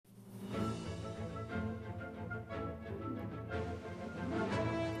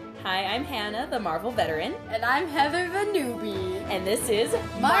Hi, I'm Hannah, the Marvel veteran. And I'm Heather, the newbie. And this is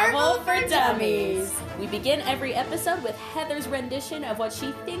Marvel for Dummies. We begin every episode with Heather's rendition of what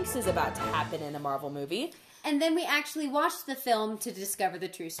she thinks is about to happen in a Marvel movie. And then we actually watch the film to discover the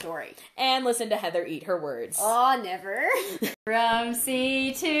true story. And listen to Heather eat her words. Oh, never. From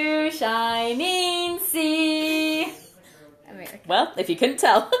sea to shining sea. America. Well, if you couldn't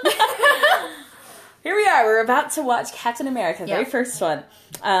tell. Here we are. We're about to watch Captain America, the very first one.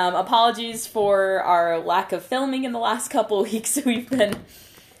 Apologies for our lack of filming in the last couple of weeks. We've been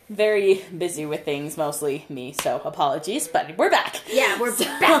very busy with things, mostly me, so apologies, but we're back. Yeah, we're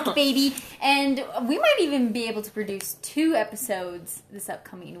back, baby. And we might even be able to produce 2 episodes this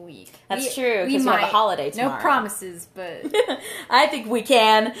upcoming week. That's true, because we have a holiday tomorrow. No promises, but... I think we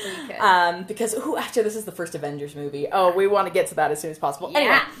can. We could. Because, after this is the first Avengers movie. Oh, we want to get to that as soon as possible. Yeah.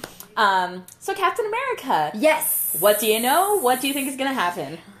 Anyway, so Captain America. Yes. What do you know? What do you think is going to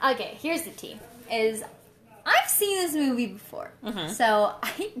happen? Okay, here's the tea. I've seen this movie before, so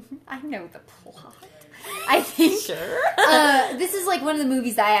I know the plot. I think Sure. This is like one of the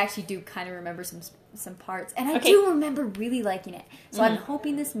movies that I actually do kind of remember some parts, and I do remember really liking it. So I'm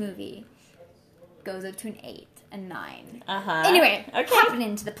hoping this movie goes up to an 8, a 9. Anyway, hopping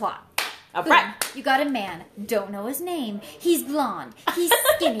into the plot. All right. You got a man, don't know his name. He's blonde. He's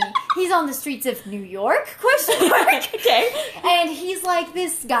skinny. He's on the streets of New York? Question mark. Okay. And he's like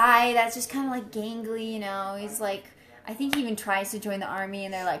this guy that's just kind of like gangly, you know. He's like, I think he even tries to join the army,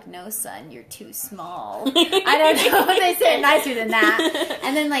 and they're like, no, son, you're too small. I don't know. They say it nicer than that.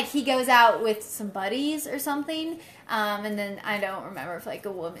 And then like he goes out with some buddies or something. And then I don't remember if like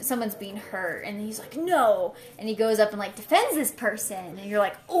someone's being hurt, and he's like, no. And he goes up and like defends this person, and you're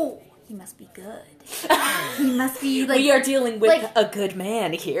like, oh. He must be good. He must be like... We are dealing with a good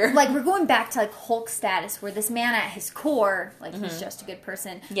man here. Like, we're going back to like Hulk status, where this man at his core, like, he's just a good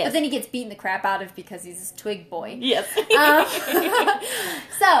person. Yes. But then he gets beaten the crap out of because he's this twig boy. Yes.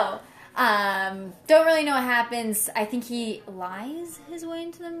 Don't really know what happens. I think he lies his way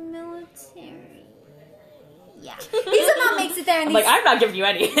into the military. Yeah. He somehow makes it there, and I'm not giving you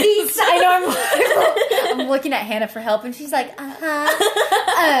any. I know, I'm looking at Hannah for help, and she's like,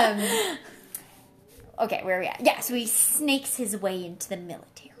 okay, where are we at? Yeah, so he snakes his way into the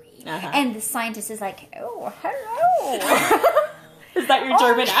military. And the scientist is like, oh, hello. Is that your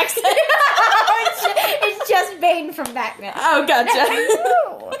German accent? It's just Bane from Batman. Oh, gotcha.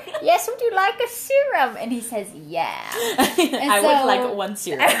 Hello. Yes, would you like a serum? And he says, yeah. I would like 1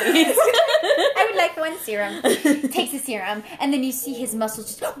 serum, please. I would like 1 serum. Takes the serum, and then you see his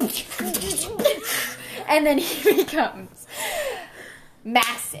muscles just... and then he becomes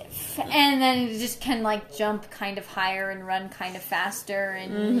massive. And then he just can, like, jump kind of higher and run kind of faster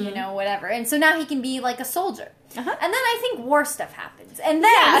and, you know, whatever. And so now he can be, like, a soldier. And then I think war stuff happens. And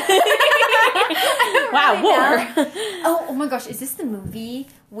then... Wow, war. Oh my gosh, is this the movie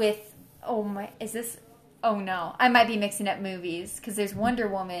with... Oh no, I might be mixing up movies, because there's Wonder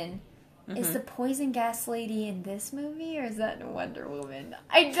Woman. Is the poison gas lady in this movie, or is that Wonder Woman?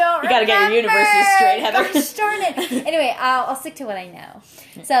 I don't remember. You gotta get your universes straight, Heather. Gosh darn it. Anyway, I'll stick to what I know.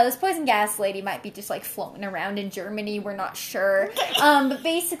 So this poison gas lady might be just like floating around in Germany. We're not sure. But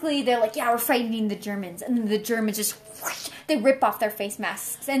basically, they're like, yeah, we're fighting the Germans. And then the Germans just, whoosh, they rip off their face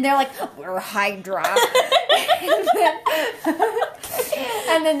masks. And they're like, we're Hydra.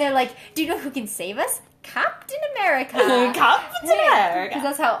 And then they're like, do you know who can save us? Captain America. Captain America. Because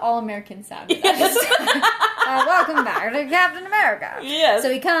that's how all Americans sound. Welcome back to Captain America. Yes.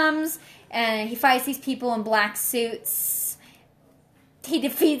 So he comes, and he fights these people in black suits. He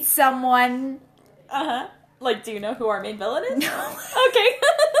defeats someone. Like, do you know who our main villain is? No. Okay.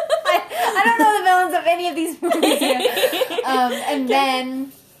 I don't know the villains of any of these movies. And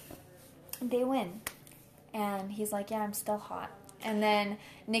then they win. And he's like, yeah, I'm still hot. And then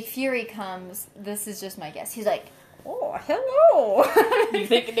Nick Fury comes. This is just my guess. He's like, oh, hello. You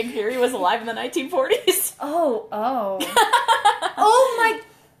think Nick Fury was alive in the 1940s? Oh. Oh my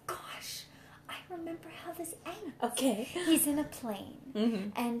gosh. I remember how this ends. Okay. He's in a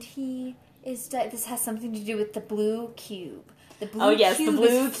plane. And he is... This has something to do with the blue cube. The blue the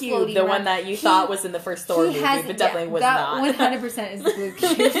blue cube. The one that you thought was in the first Thor movie, but definitely was not. 100% is the blue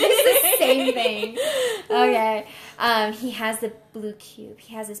cube. It's the same thing. Okay. He has the blue cube.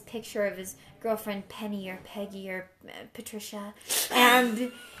 He has this picture of his girlfriend Penny or Peggy or Patricia.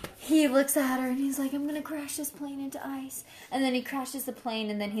 And he looks at her and he's like, I'm going to crash this plane into ice. And then he crashes the plane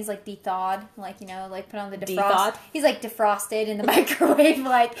and then he's like de-thawed. Like, you know, like put on the defrost. De-thawed? He's like defrosted in the microwave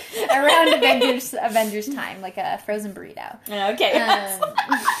like around Avengers time. Like a frozen burrito. Okay.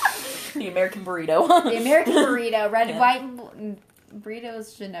 The American burrito. The American burrito. Red, white, and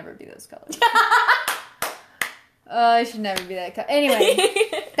Burritos should never be those colors. Oh, it should never be that color. Anyway,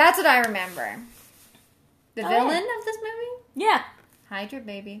 that's what I remember. The villain of this movie? Yeah. Hydra,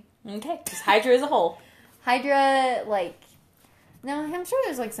 baby. Okay. Just Hydra as a whole. Hydra, like... No, I'm sure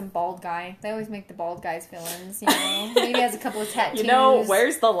there's, like, some bald guy. They always make the bald guys villains, you know? Maybe he has a couple of tattoos. You know,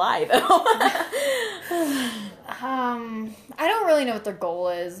 where's the lie, though? I don't really know what their goal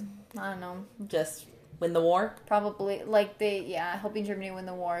is. I don't know. Just win the war? Probably, like, helping Germany win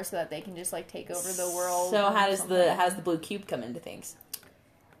the war so that they can just, like, take over the world. So how does the blue cube come into things?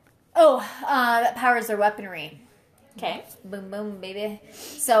 Oh, that powers their weaponry. Okay. Boom, boom, baby.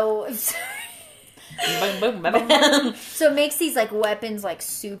 So... boom, boom, boom. So it makes these, like, weapons, like,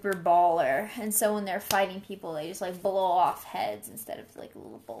 super baller. And so when they're fighting people, they just, like, blow off heads instead of, like,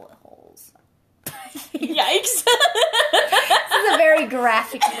 little bullet holes. Yikes. This is a very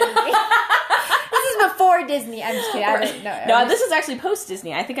graphic movie. This is before Disney. I'm just kidding. I don't know. No, this is actually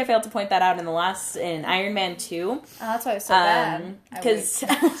post-Disney. I think I failed to point that out in Iron Man 2. Oh, that's why it was so bad. Because...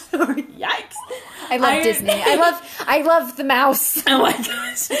 Yikes. I love Disney. I love the mouse. Oh my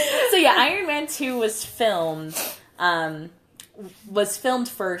gosh. So yeah, Iron Man 2 was filmed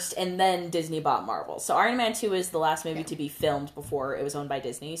first, and then Disney bought Marvel. So Iron Man 2 is the last movie to be filmed before it was owned by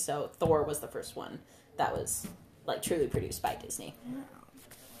Disney. So Thor was the first one that was, like, truly produced by Disney.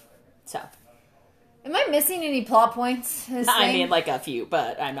 So. Am I missing any plot points? I mean, like, a few,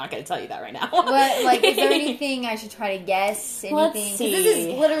 but I'm not going to tell you that right now. But, like, is there anything I should try to guess? Anything? Let's see. Because this is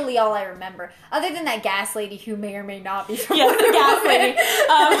literally all I remember. Other than that gas lady who may or may not be from Yes, the gas lady.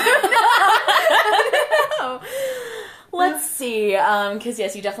 Let's see. Because,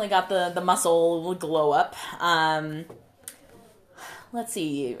 yes, you definitely got the muscle glow up. Let's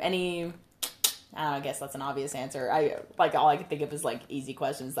see. Any... I guess that's an obvious answer. All I can think of is, like, easy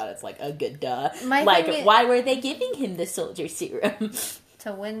questions that it's like a good duh. Like, why were they giving him the soldier serum?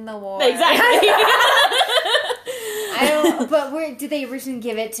 To win the war. Exactly. But did they originally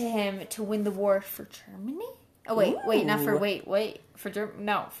give it to him to win the war for Germany? Oh, for Germany?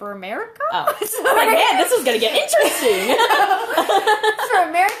 No, for America? Oh. Like, man, this is going to get interesting. For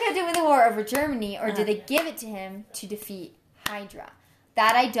America to win the war over Germany, or did they give it to him to defeat Hydra?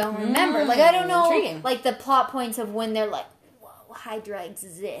 That I don't remember. Like, I don't know, intriguing. Like, the plot points of when they're like, whoa, Hydra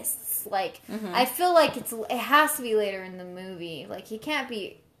exists. Like, I feel like it has to be later in the movie. Like, it can't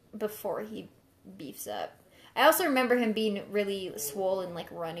be before he beefs up. I also remember him being really swollen,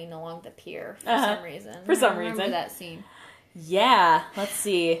 like, running along the pier for some reason. I remember that scene. Yeah, let's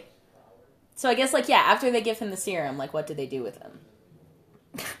see. So I guess, like, yeah, after they give him the serum, like, what do they do with him?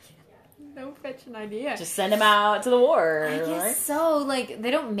 No fetching idea. Just send him out to the war. I guess so. Like,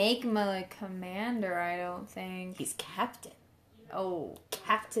 they don't make him a, like, commander, I don't think. He's captain. Oh.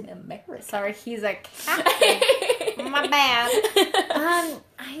 Captain America. Sorry, he's a captain. My bad.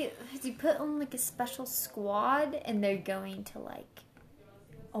 You put on, like, a special squad, and they're going to, like...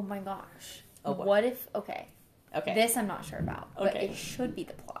 Oh, my gosh. Oh, what if... Okay. Okay. This I'm not sure about, but it should be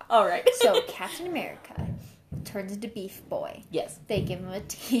the plot. All right. So, Captain America turns into Beef Boy. Yes. They give him a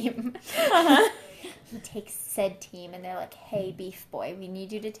team. He takes said team, and they're like, hey, Beef Boy, we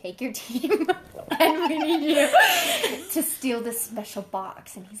need you to take your team, and we need you to steal this special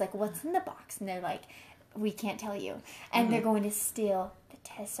box. And he's like, what's in the box? And they're like, we can't tell you. And they're going to steal the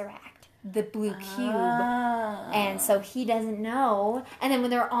Tesseract. The blue cube. And so he doesn't know. And then when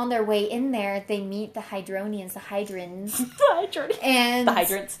they're on their way in there, they meet the Hydronians, the Hydrants. And the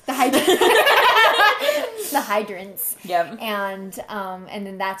Hydrants. The Hydrants. The Hydrants. Yep. And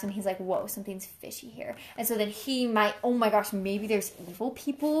then that's when he's like, whoa, something's fishy here. And so then he might, oh my gosh, maybe there's evil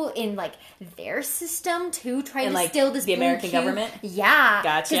people in, like, their system too, trying to steal this the blue American cube. government? Yeah.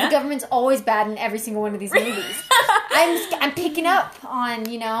 Gotcha. Because the government's always bad in every single one of these movies. I'm picking up on,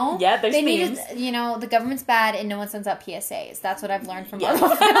 you know. Yeah, there's themes. You know, the government's bad and no one sends out PSAs. That's what I've learned from Marvel.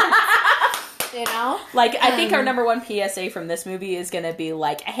 You know? Like, I think our number one PSA from this movie is going to be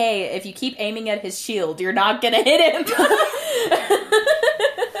like, hey, if you keep aiming at his shield, you're not going to hit him.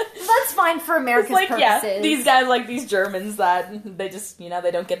 That's fine for America's purposes. Yeah, these guys, like, these Germans that they just, you know,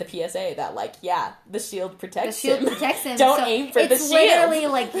 they don't get the PSA that, like, yeah, the shield protects him. Don't aim for the shield. It's literally,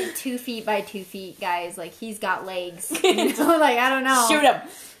 like, 2 feet by 2 feet, guys. Like, he's got legs. So, like, I don't know. Shoot him.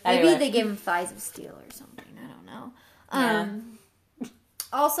 Maybe anyway. they gave him thighs of steel or something. I don't know.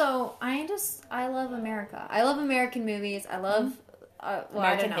 Also, I love America. I love American movies. I love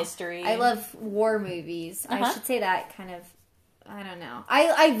American history. I love war movies. I should say that kind of. I don't know.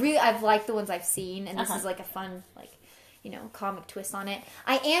 I've liked the ones I've seen, and this is like a fun, like, you know, comic twist on it.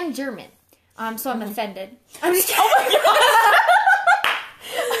 I am German, so I'm offended. I'm just kidding.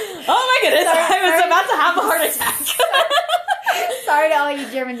 Oh my goodness! I was about to have a heart attack. Sorry to all you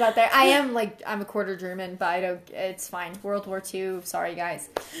Germans out there. I'm a quarter German, but it's fine. World War II. Sorry, guys.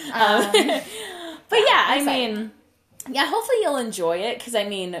 But yeah, I mean, yeah, hopefully you'll enjoy it, because, I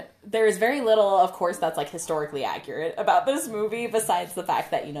mean, there's very little, of course, that's, like, historically accurate about this movie, besides the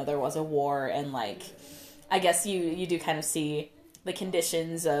fact that, you know, there was a war, and, like, I guess you do kind of see the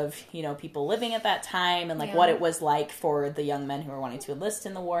conditions of, you know, people living at that time, and, like, what it was like for the young men who were wanting to enlist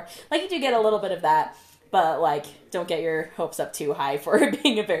in the war. Like, you do get a little bit of that, but, like, don't get your hopes up too high for it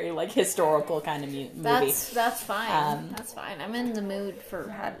being a very, like, historical kind of movie. That's fine. That's fine. I'm in the mood for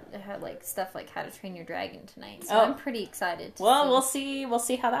stuff like How to Train Your Dragon tonight, so I'm pretty excited. We'll see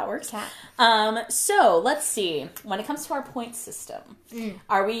how that works. So let's see. When it comes to our point system,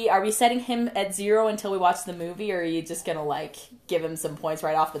 are we setting him at 0 until we watch the movie, or are you just gonna like give him some points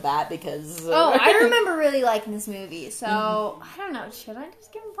right off the bat because? I remember really liking this movie, so I don't know. Should I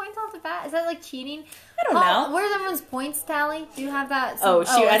just give him points off the bat? Is that like cheating? I don't know. Where's everyone's points tally? Do you have that?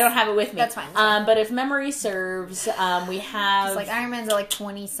 I don't have it with me. That's fine. But if memory serves, we have... Like Iron Man's at like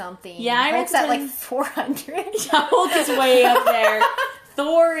 20-something. Yeah, Iron Man's at like 400. Hulk is way up there.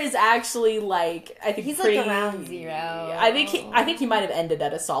 Thor is actually like, I think he's pretty, like around 0. I think he might have ended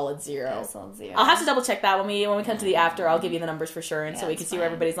at a solid 0. Yeah, solid 0. I'll have to double check that when we come to the after. I'll give you the numbers for sure, and so we can see where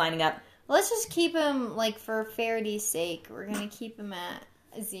everybody's lining up. Let's just keep him, like, for farity's sake. We're gonna keep him at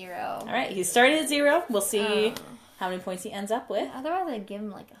 0. All right, he's starting at 0. We'll see how many points he ends up with. Otherwise, I'd give him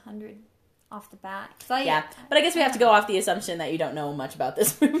like 100 off the bat. But I guess we have to go off the assumption that you don't know much about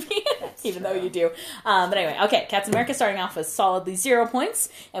this movie, even though you do. But anyway, okay, Captain America starting off with solidly 0 points,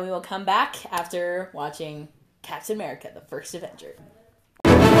 and we will come back after watching Captain America: The First Avenger.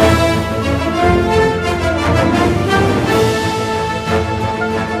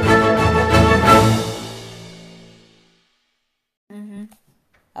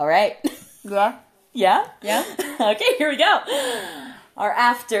 All right. Yeah. Yeah? Yeah. Okay, here we go. Our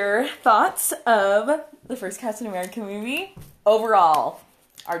after thoughts of the first Captain America movie. Overall,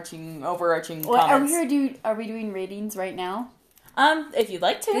 overarching comments. Are we doing ratings right now? If you'd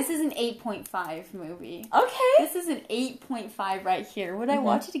like to. This is an 8.5 movie. Okay. This is an 8.5 right here. Would I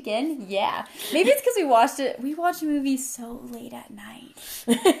watch it again? Yeah. Maybe it's because we watched a movie so late at night.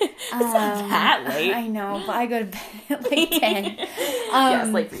 It's not that late. I know, but I go to bed at like 10. Yeah,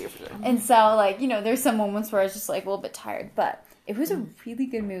 it's late for you for sure. And so, like, you know, there's some moments where I was just like a little bit tired, but it was a really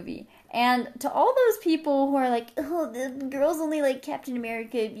good movie. And to all those people who are like, oh, the girls only like Captain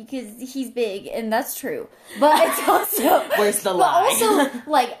America because he's big, and that's true. But it's also... Where's the lie? But also,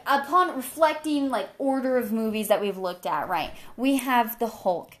 like, upon reflecting, like, order of movies that we've looked at, right? We have the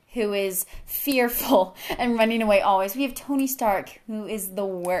Hulk, who is fearful and running away always. We have Tony Stark, who is the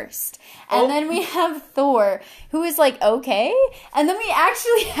worst. And then we have Thor, who is, like, okay. And then we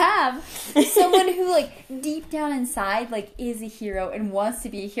actually have someone who, like, deep down inside, like, is a hero and wants to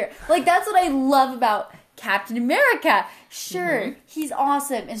be a hero. Like, that's what I love about Captain America. Sure, he's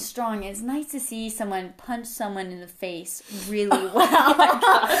awesome and strong. And it's nice to see someone punch someone in the face really well. But,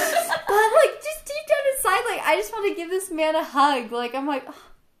 like, just deep down inside, like, I just want to give this man a hug. Like, I'm like...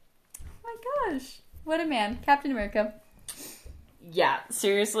 my gosh, what a man. Captain America. Yeah,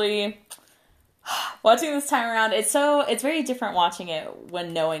 seriously. Watching this time around, it's very different watching it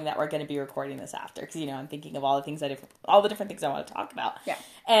when knowing that we're going to be recording this after, because, you know, I'm thinking of all the different things I want to talk about. Yeah.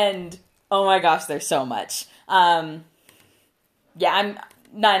 And oh my gosh, there's so much. Yeah, I'm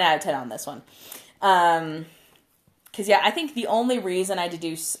 9 out of 10 on this one. Because yeah, I think the only reason I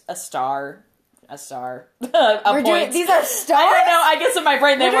deduce a star, a point. These are stars? I don't know. I guess in my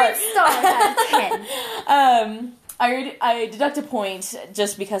brain they weren't. Stars out of 10. I deduct a point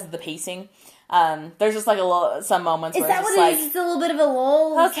just because of the pacing. There's just like some moments where it's just what like, it is? It's a little bit of a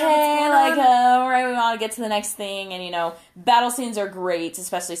lull. Okay, like, alright, we want to get to the next thing, and, you know, battle scenes are great,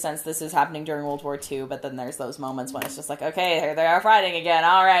 especially since this is happening during World War II, but then there's those moments when it's just like, okay, here they are fighting again,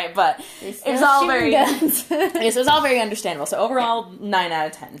 alright, but it was all very, yes, it was all very understandable, so overall, 9 out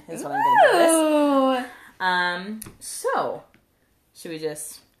of 10 is what I'm going to give this. So, should we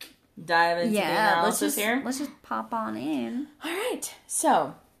just dive into the analysis here? Let's just pop on in. Alright,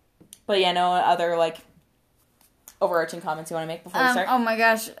 so... But yeah, no other, like, overarching comments you want to make before we start? Oh my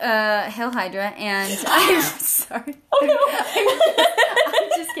gosh, Hail Hydra, and I'm sorry. Oh no. I'm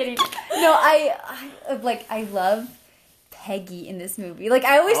just kidding. No, I love Peggy in this movie. Like,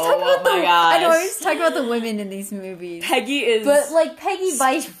 I always talk about I always talk about the women in these movies. Peggy is... But, like, Peggy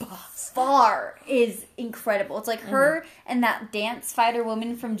by far is incredible. It's like her and that dance fighter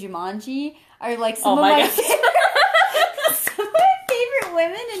woman from Jumanji are, like, some of my favorite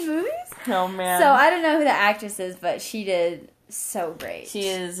women in movies. Oh, man. So, I don't know who the actress is, but she did so great. She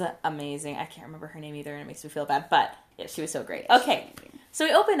is amazing. I can't remember her name either, and it makes me feel bad. But yeah, she was so great. Okay, so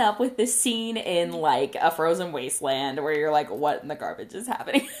we open up with this scene in like a frozen wasteland where you're like, what in the garbage is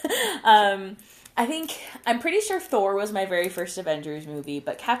happening? I'm pretty sure Thor was my very first Avengers movie,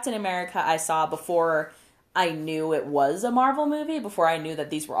 but Captain America I saw before I knew it was a Marvel movie, before I knew that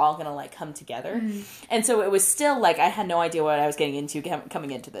these were all gonna like come together. And so it was still like I had no idea what I was getting into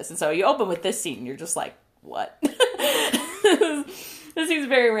coming into this. And so you open with this scene and you're just like, what? This seems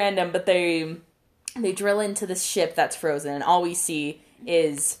very random, but they drill into this ship that's frozen, and all we see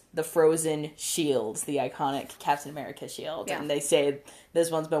is the frozen shield, the iconic Captain America shield. Yeah. And they say this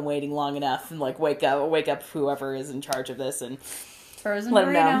one's been waiting long enough, and like wake up whoever is in charge of this and frozen let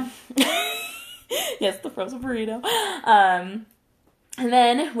burrito. Them know. Yes, the frozen burrito. And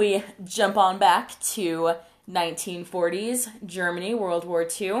then we jump on back to 1940s Germany, World War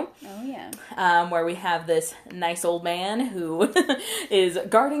II. Oh, yeah. Where we have this nice old man who is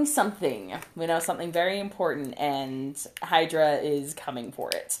guarding something. We know something very important, and Hydra is coming for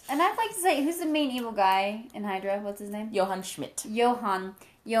it. And I'd like to say, who's the main evil guy in Hydra? What's his name? Johann Schmidt. Yo man.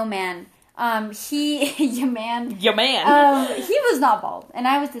 Yo man. Yo man. He was not bald, and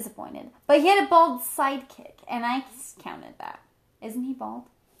I was disappointed. But he had a bald sidekick, and I counted that. Isn't he bald?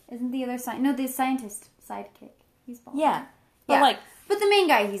 Isn't the other the scientist sidekick? He's bald. Yeah. But but the main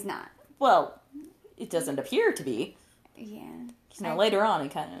guy, he's not. Well, it doesn't appear to be. Yeah. Later on, he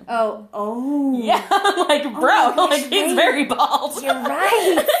kind of... Oh. Yeah, like, bro, he's very bald. You're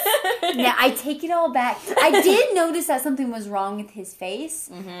right. Yeah, I take it all back. I did notice that something was wrong with his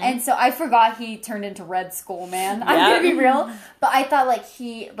face, and so I forgot he turned into Red Skull Man. I'm gonna be real, but I thought,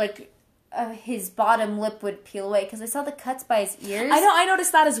 his bottom lip would peel away, because I saw the cuts by his ears. I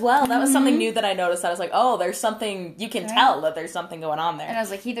noticed that as well. That was something new that I noticed. I was like, oh, there's something, you can tell that there's something going on there. And I was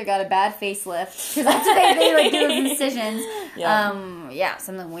like, he either got a bad facelift, because that's what they do those incisions. Yeah.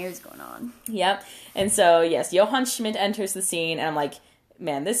 Something weird's going on. Yep. And so, yes, Johann Schmidt enters the scene, and I'm like,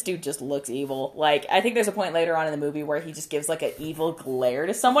 man, this dude just looks evil. Like, I think there's a point later on in the movie where he just gives, like, an evil glare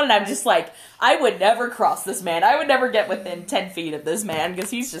to someone, and I'm just like, I would never cross this man. I would never get within 10 feet of this man, because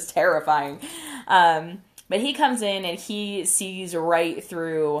he's just terrifying. But he comes in, and he sees right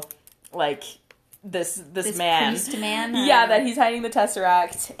through, like, this man. Priest man? Yeah, that he's hiding the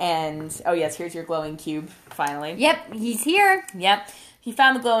Tesseract, and, oh yes, here's your glowing cube, finally. Yep, he's here. Yep. He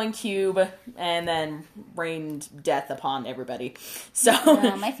found the glowing cube and then rained death upon everybody. So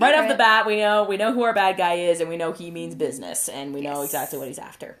right off the bat, we know who our bad guy is, and we know he means business, and we know exactly what he's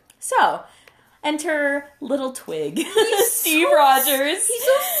after. So enter Little Twig, Steve Rogers. He's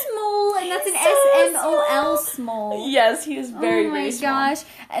so small, and that's an S-M-O-L small. Yes, he is very, very small. Oh my gosh!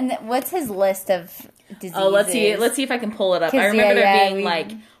 And what's his list of diseases? Oh, let's see if I can pull it up. I remember there being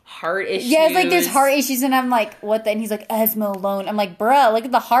like heart issues. Yeah, it's like there's heart issues, and I'm like, what the? And he's like, asthma alone. I'm like, bruh, look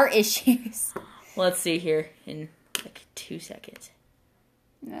at the heart issues. Let's see here in like 2 seconds.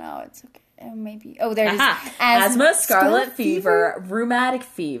 No, it's okay. Maybe. Oh, there it is. Asthma, scarlet fever, rheumatic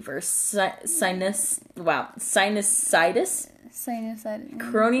fever, sinusitis,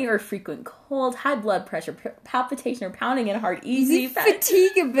 chronic or frequent cold, high blood pressure, palpitation or pounding in heart, easy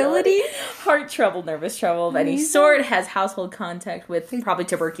fatigability, heart trouble, nervous trouble of any sort, has household contact with probably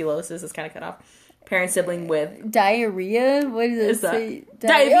tuberculosis, is kind of cut off. Parent sibling with diarrhea. What does it say?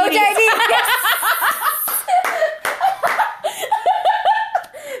 Diabetes. Oh, diabetes.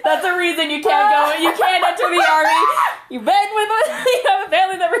 That's the reason you can't go. You can't enter the army. You beg with you have a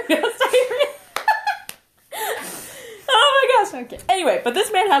family member who has diarrhea. Oh my gosh. Okay. Anyway, but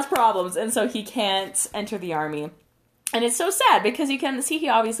this man has problems, and so he can't enter the army. And it's so sad because you can see he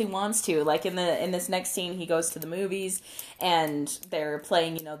obviously wants to. Like in this next scene, he goes to the movies, and they're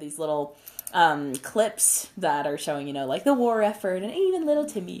playing, these little clips that are showing, like the war effort, and even little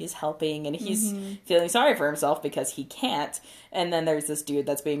Timmy is helping, and he's feeling sorry for himself because he can't. And then there's this dude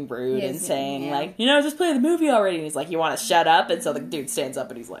that's being rude and saying like, just play the movie already. And he's like, you want to shut up? And so the dude stands up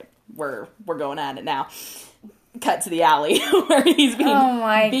and he's like, we're going at it now. Cut to the alley where he's being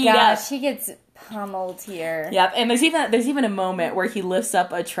beat up. He gets pummeled here. Yep, and there's even a moment where he lifts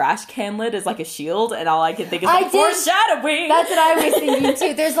up a trash can lid as like a shield, and all I can think is like, foreshadowing. That's what I was thinking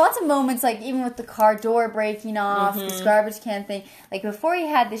too. There's lots of moments, like even with the car door breaking off, this garbage can thing. Like before he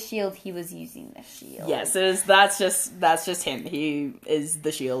had the shield, he was using the shield. Yes, that's just him. He is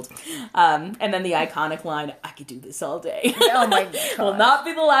the shield. And then the iconic line, "I could do this all day." Oh my god! Will not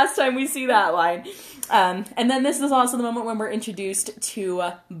be the last time we see that line. And then this is also the moment when we're introduced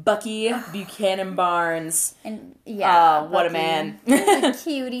to Bucky Buchanan Barnes. And what a man. He's a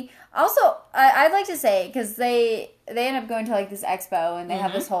cutie. Also, I'd like to say, because they end up going to, like, this expo, and they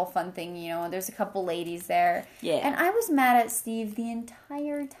have this whole fun thing, you know, and there's a couple ladies there. Yeah. And I was mad at Steve the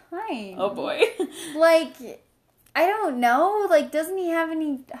entire time. Oh, boy. Like, I don't know. Like, doesn't he have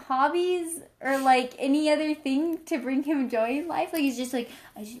any hobbies or, like, any other thing to bring him joy in life? Like, he's just like,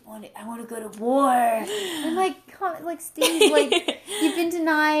 I want to go to war. I'm like, Steve, like, you've been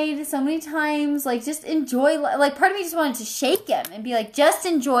denied so many times. Like, just enjoy like, part of me just wanted to shake him and be like, just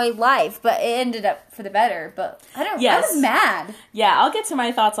enjoy life. But it ended up for the better. But I was mad. Yeah, I'll get to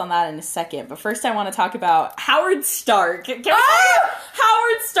my thoughts on that in a second. But first I want to talk about Howard Stark. Can we talk about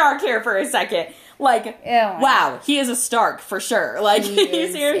Howard Stark here for a second? Like, wow, he is a Stark for sure. Like, he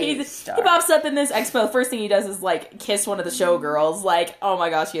pops up in this expo. The first thing he does is, like, kiss one of the showgirls. Like, oh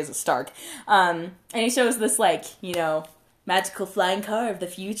my gosh, he is a Stark. And he shows this, like, you know, magical flying car of the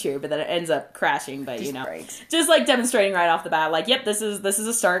future, but then it ends up crashing. But, you know, just, like, demonstrating right off the bat, like, yep, this is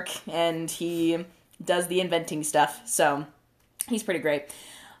a Stark, and he does the inventing stuff. So, he's pretty great.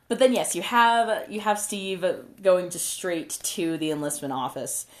 But then, yes, you have Steve going just straight to the enlistment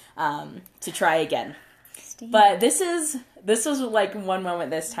office to try again. Steve. But this was like one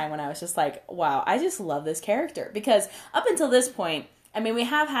moment this time when I was just like, wow, I just love this character. Because up until this point, I mean, we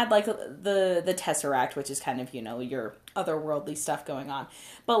have had like the Tesseract, which is kind of, you know, your otherworldly stuff going on.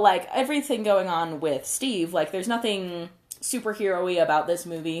 But like everything going on with Steve, like there's nothing superhero-y about this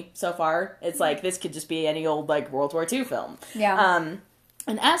movie so far. It's like this could just be any old like World War II film. Yeah.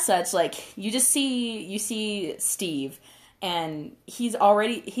 And as such, like, you see Steve, and he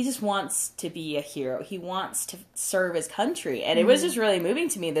just wants to be a hero. He wants to serve his country. And it was just really moving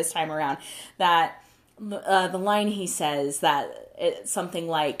to me this time around that the line he says that it's something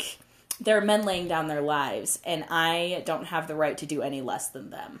like, there are men laying down their lives, and I don't have the right to do any less than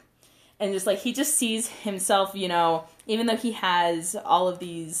them. And just, like, he just sees himself, you know, even though he has all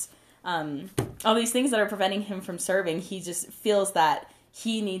these things that are preventing him from serving, he just feels that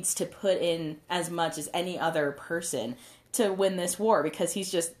he needs to put in as much as any other person to win this war because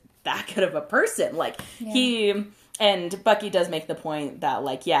he's just that good of a person. Like, and Bucky does make the point that,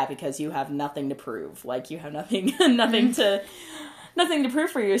 like, yeah, because you have nothing to prove. Like, you have nothing to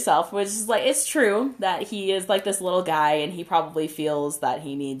prove for yourself, which is, like, it's true that he is, like, this little guy, and he probably feels that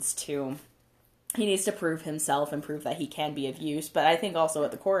he needs to prove himself and prove that he can be of use. But I think also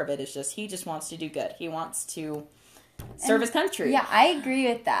at the core of it is just, he just wants to do good. He wants to serve his country. Yeah, I agree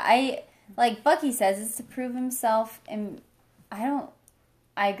with that. Like Bucky says, it's to prove himself, and I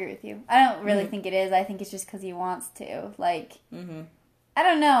agree with you. I don't really think it is. I think it's just because he wants to. Like, I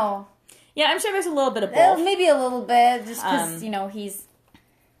don't know. Yeah, I'm sure there's a little bit of both. Maybe a little bit, just because, you know, he's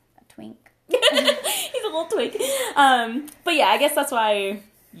a twink. He's a little twink. But yeah, I guess that's why...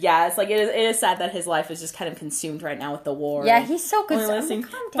 Yeah, it's like it is sad that his life is just kind of consumed right now with the war. Yeah, he's so good.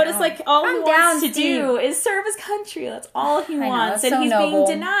 But it's like all he wants to do is serve his country. That's all he wants, and he's being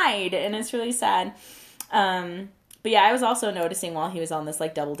denied, and it's really sad. But yeah, I was also noticing while he was on this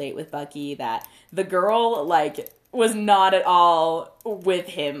like double date with Bucky that the girl like was not at all with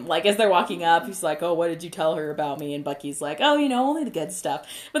him. Like, as they're walking up, he's like, oh, what did you tell her about me? And Bucky's like, oh, you know, only the good stuff.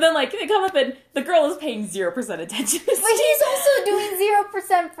 But then, like, they come up and the girl is paying 0% attention to Steve. But he's also doing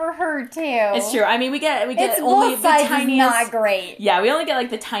 0% for her, too. It's true. I mean, we get it's only both the sides tiniest... is not great. Yeah, we only get, like,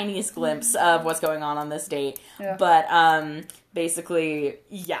 the tiniest glimpse of what's going on this date. Yeah. But, basically,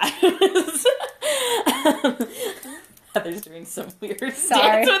 yeah. Heather's doing some weird dance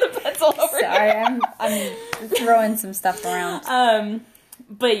with a pencil over here. I'm throwing some stuff around.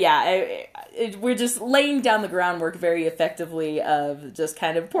 But yeah, we're just laying down the groundwork very effectively of just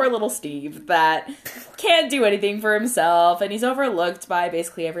kind of poor little Steve that can't do anything for himself, and he's overlooked by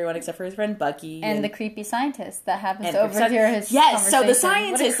basically everyone except for his friend Bucky. And the creepy scientist that happens to overhear his conversation. Yes, so the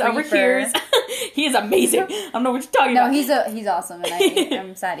scientist overhears. He is amazing. I don't know what you're talking about. No, he's awesome, and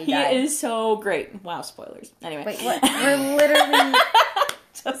I'm sad he died. He is so great. Wow, spoilers. Anyway. Wait, what? We're literally...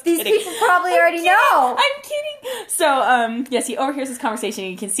 These people probably already know. I'm kidding. So, yes, he overhears this conversation.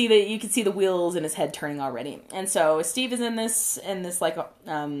 You can see the wheels in his head turning already. And so Steve is in this like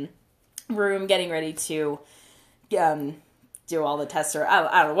room getting ready to do all the tests or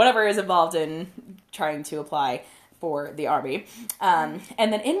I don't know, whatever is involved in trying to apply for the army. And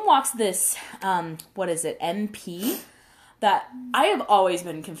then in walks this what is it, MP? That I have always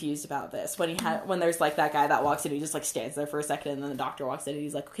been confused about this when there's like that guy that walks in, he just like stands there for a second, and then the doctor walks in and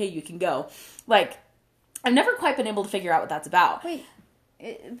he's like, okay, you can go. Like, I've never quite been able to figure out what that's about. Wait,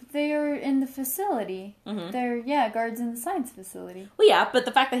 they're in the facility. Mm-hmm. They're guards in the science facility. Well, yeah, but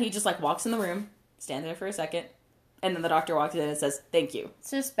the fact that he just like walks in the room, stands there for a second, And then the doctor walks in and says, "Thank you."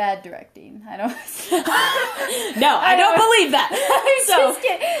 It's just bad directing. I don't. No, I don't believe that. So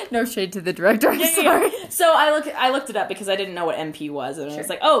no shade to the director. I'm sorry. So I looked it up because I didn't know what MP was, and I was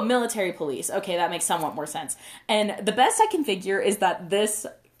like, "Oh, military police. Okay, that makes somewhat more sense." And the best I can figure is that this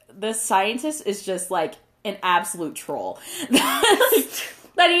scientist is just like an absolute troll.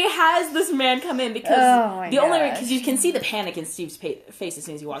 That he has this man come in because because you can see the panic in Steve's face as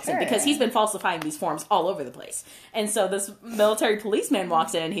soon as he walks in, because he's been falsifying these forms all over the place. And so this military policeman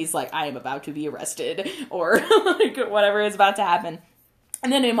walks in and he's like, "I am about to be arrested," or like whatever is about to happen.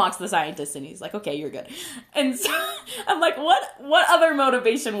 And then he mocks the scientist and he's like, "Okay, you're good." And so I'm like, what other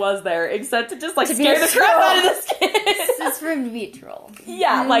motivation was there except to just like scare the crap out of this kid? This is for him to be a troll.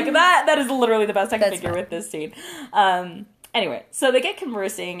 Yeah, like that is literally the best I can figure with this scene. Anyway, so they get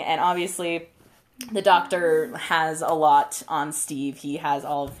conversing, and obviously the doctor has a lot on Steve. He has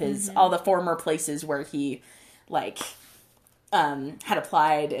all of his, all the former places where he, like, had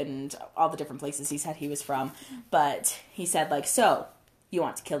applied and all the different places he said he was from. But he said, like, "So, you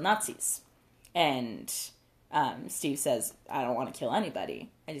want to kill Nazis?" And Steve says, "I don't want to kill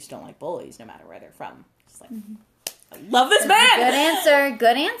anybody. I just don't like bullies, no matter where they're from." Just like... I love this man!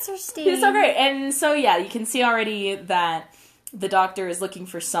 Good answer, Steve. He's so great. And so, yeah, you can see already that the doctor is looking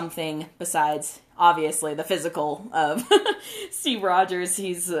for something besides, obviously, the physical of Steve Rogers.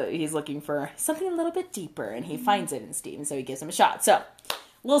 He's looking for something a little bit deeper, and he finds it in Steve, and so he gives him a shot. So,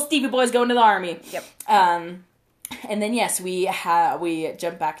 little Stevie boy's going to the army. Yep. And then, yes, we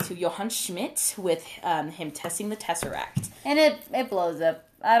jump back to Johann Schmidt with him testing the Tesseract. And it blows up.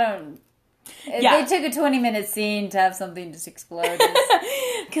 They took a 20-minute scene to have something just explode.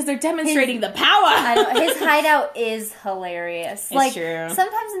 Because they're demonstrating the power. His hideout is hilarious. It's true.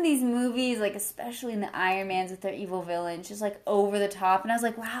 Sometimes in these movies, like especially in the Iron Mans with their evil villains, just like over the top. And I was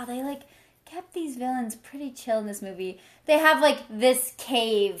like, wow, they like kept these villains pretty chill in this movie. They have like this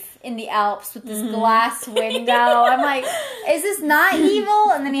cave in the Alps with this glass window. I'm like, is this not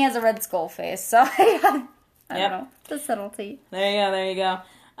evil? And then he has a red skull face. So I don't know. The subtlety. There you go.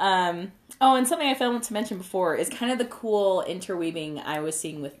 And something I failed to mention before is kind of the cool interweaving I was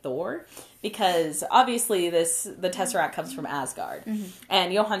seeing with Thor, because obviously the Tesseract comes from Asgard,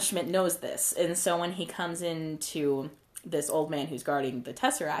 and Johann Schmidt knows this, and so when he comes into this old man who's guarding the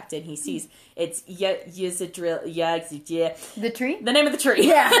Tesseract, and he sees it's the tree? The name of the tree.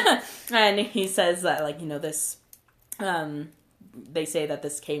 Yeah. And he says that, like, this, they say that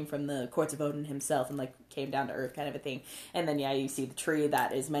this came from the courts of Odin himself and, like, came down to Earth kind of a thing. And then, you see the tree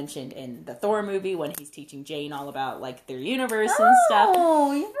that is mentioned in the Thor movie when he's teaching Jane all about, like, their universe and stuff.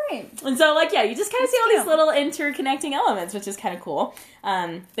 Oh, you're right. And so, like, you just kind of see all these little interconnecting elements, which is kind of cool.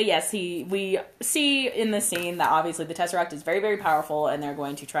 But yes, we see in the scene that obviously the Tesseract is very, very powerful, and they're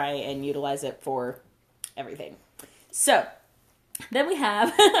going to try and utilize it for everything. So, then we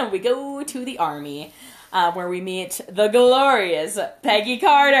go to the army, where we meet the glorious Peggy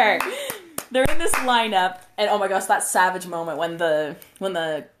Carter. They're in this lineup, and oh my gosh, that savage moment when the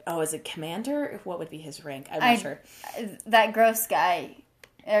is it commander? What would be his rank? I'm not sure. That gross guy.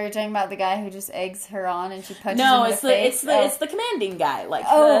 Are you talking about the guy who just eggs her on and she punches him in the face? It's the commanding guy, like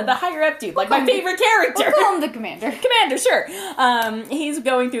the higher up dude, like my favorite character. We'll call him the commander. Commander, sure. He's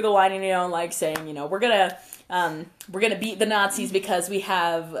going through the line and like saying, we're gonna beat the Nazis because we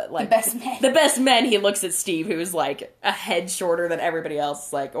have like the best men. He looks at Steve, who's like a head shorter than everybody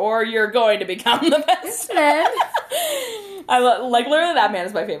else, like, or you're going to become the best man. I like literally that man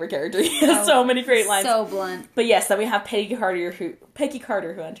is my favorite character. He has so many great lines, so blunt. But yes, then we have Peggy Carter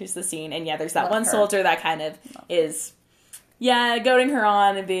who enters the scene, and there's that one soldier that kind of is. Yeah, goading her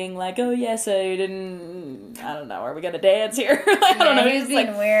on and being like, "Oh, yes, I didn't... I don't know, are we gonna dance here?" I don't know. He's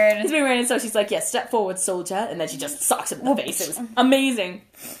being weird. He's being weird, and so she's like, "Yes, step forward, soldier," and then she just socks him in the face. It was amazing.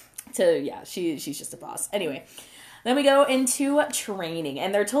 She's just a boss. Anyway, then we go into training,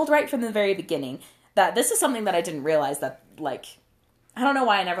 and they're told right from the very beginning that this is something that I didn't realize that, like... I don't know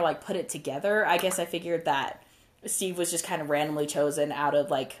why I never, like, put it together. I guess I figured that Steve was just kind of randomly chosen out of,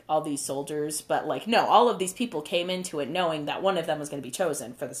 like, all these soldiers. But, like, no, all of these people came into it knowing that one of them was going to be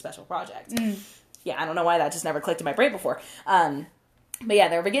chosen for the special project. Yeah, I don't know why that just never clicked in my brain before. But yeah,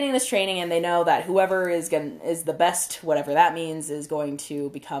 they're beginning this training, and they know that whoever is the best, whatever that means, is going to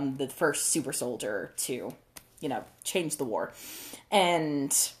become the first super soldier to, change the war.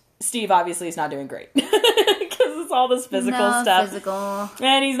 And Steve obviously is not doing great. Because it's all this physical stuff.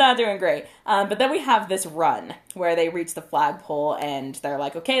 And he's not doing great. But then we have this run where they reach the flagpole, and they're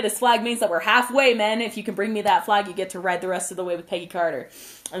like, "Okay, this flag means that we're halfway, men. If you can bring me that flag, you get to ride the rest of the way with Peggy Carter."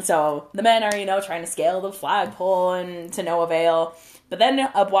 And so the men are, trying to scale the flagpole, and to no avail. But then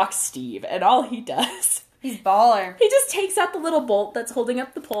up walks Steve, and all he does He's baller. He just takes out the little bolt that's holding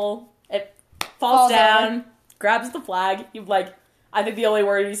up the pole. It falls down, grabs the flag. He, like, I think the only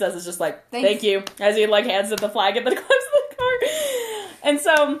word he says is just like, thank you, as he, like, hands it the flag and then climbs the car. And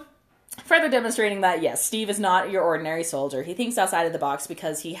so, further demonstrating that, yes, Steve is not your ordinary soldier. He thinks outside of the box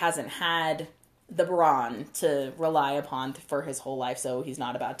because he hasn't had the brawn to rely upon for his whole life, so he's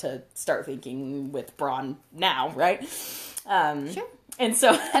not about to start thinking with brawn now, right? Sure. And so,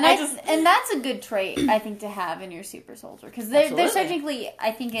 and that's a good trait, I think, to have in your super soldier, because there's technically,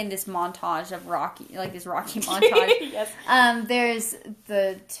 I think, in this montage of Rocky, like this Rocky montage, yes. There's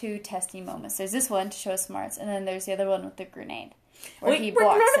the 2 testing moments. There's this one to show his smarts, and then there's the other one with the grenade. Where he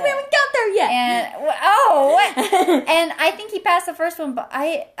blocks it. We haven't got there yet. And and I think he passed the first one, but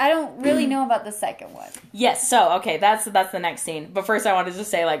I don't really know about the second one. Yes, so okay, that's the next scene. But first, I wanted to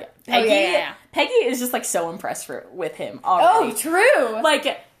say, like, Peggy, Peggy is just like so impressed with him already. Oh, true.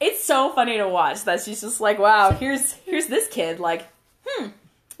 Like, it's so funny to watch that she's just like, wow, here's this kid, like,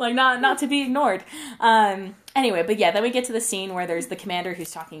 like not to be ignored. Anyway, but yeah, then we get to the scene where there's the commander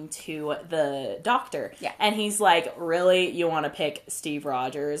who's talking to the doctor. Yeah. And he's like, really? You want to pick Steve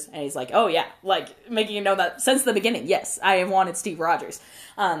Rogers? And he's like, oh yeah. Like, making it known that since the beginning, yes, I have wanted Steve Rogers.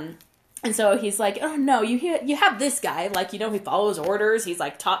 And so he's like, oh no, you have this guy. Like, you know, he follows orders. He's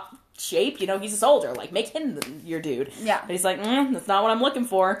like top shape. You know, he's a soldier. Like, make him your dude. Yeah. And he's like, that's not what I'm looking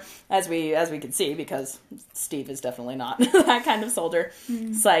for, as we can see, because Steve is definitely not that kind of soldier.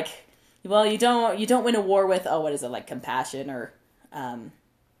 Mm-hmm. It's like, well, you don't win a war with, what is it, like compassion or, I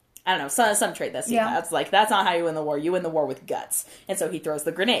don't know, some trait that's that's like, that's not how you win the war. You win the war with guts. And so he throws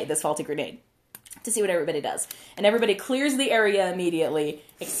the grenade, this faulty grenade, to see what everybody does. And everybody clears the area immediately,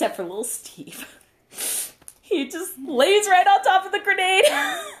 except for little Steve. He just lays right on top of the grenade.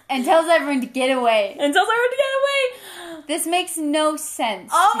 And tells everyone to get away. This makes no sense.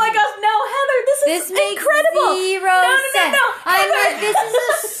 Oh my gosh, no, Heather, this is incredible. Zero sense. No, I'm like, this is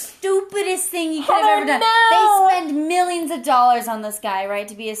the stupidest thing you could have ever done. No. They spend millions of dollars on this guy, right,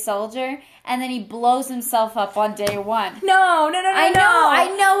 to be a soldier, and then he blows himself up on day 1. No.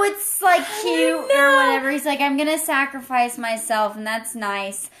 I know it's like cute or whatever. He's like, I'm gonna sacrifice myself, and that's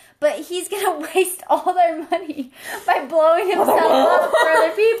nice. But he's gonna waste all their money by blowing himself up for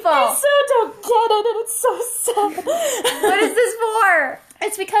other people. I so don't get it, and it's so sad. What is this for?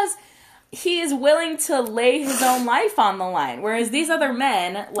 It's because he is willing to lay his own life on the line, whereas these other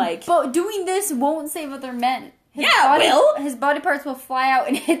men, like... But doing this won't save other men. His body parts will fly out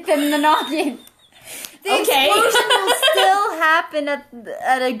and hit them in the noggin. The explosion will still happen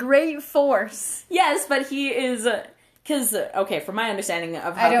at a great force. Yes, but he is... Because, from my understanding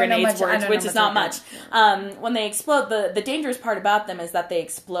of how grenades work, which is not much, when they explode, the dangerous part about them is that they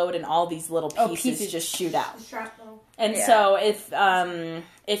explode and all these little pieces just shoot out. And so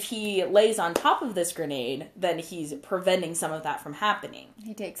if he lays on top of this grenade, then he's preventing some of that from happening.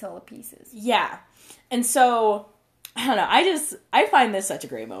 He takes all the pieces. Yeah. And so, I don't know, I find this such a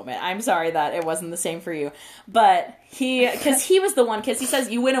great moment. I'm sorry that it wasn't the same for you. But because he was the one, because he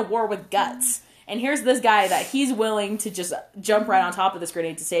says you win a war with guts. And here's this guy that he's willing to just jump right on top of this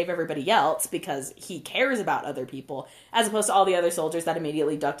grenade to save everybody else because he cares about other people, as opposed to all the other soldiers that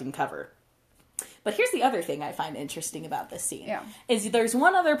immediately ducked in cover. But here's the other thing I find interesting about this scene. Is there's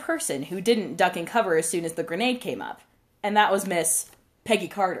one other person who didn't duck in cover as soon as the grenade came up. And that was Miss Peggy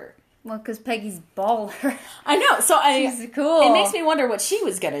Carter. Well, because Peggy's baller. I know. So she's cool. It makes me wonder what she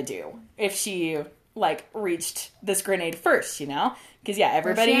was going to do if she, like, reached this grenade first, you know? Because,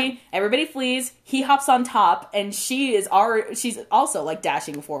 everybody flees, he hops on top, and she's also, like,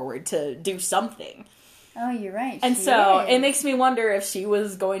 dashing forward to do something. Oh, you're right. And so, it makes me wonder if she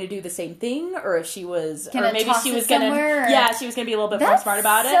was going to do the same thing, or if she was... she was going to... Yeah, she was going to be a little bit more smart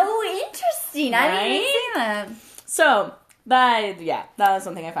about it. That's so interesting. Right? I didn't even see that. So, that was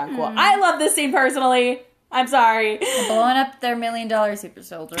something I found cool. I love this scene personally. I'm sorry. Blowing up their $1 million super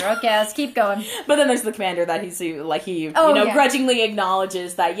soldier. Okay, let's keep going. But then there's the commander that grudgingly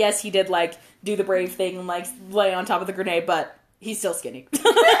acknowledges that, yes, he did, like, do the brave thing and, like, lay on top of the grenade, but he's still skinny.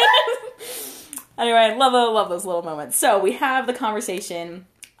 Anyway, love those little moments. So we have the conversation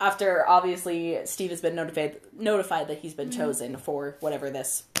after, obviously, Steve has been notified that he's been chosen for whatever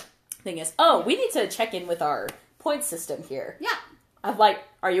this thing is. Oh, we need to check in with our point system here. Yeah.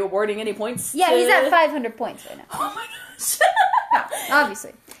 Are you awarding any points? Yeah, he's at 500 points right now. Oh my gosh.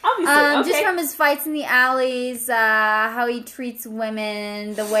 Obviously. Okay. Just from his fights in the alleys, how he treats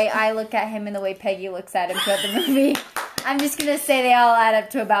women, the way I look at him and the way Peggy looks at him throughout the movie. I'm just going to say they all add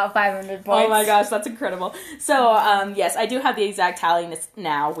up to about 500 points. Oh my gosh, that's incredible. So, yes, I do have the exact tally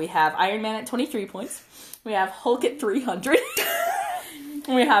now. We have Iron Man at 23 points. We have Hulk at 300.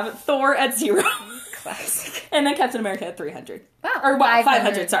 And we have Thor at 0. Classic. And then Captain America at 300. Wow. Or, wow,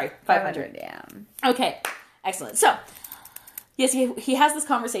 500, sorry. 500, yeah. Okay, excellent. So, yes, he has this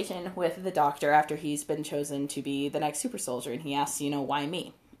conversation with the Doctor after he's been chosen to be the next super soldier, and he asks, why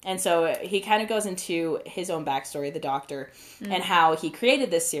me? And so he kind of goes into his own backstory, the Doctor, and how he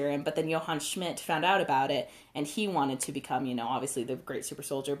created this serum, but then Johann Schmidt found out about it, and he wanted to become, obviously the great super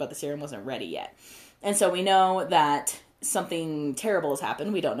soldier, but the serum wasn't ready yet. And so we know that something terrible has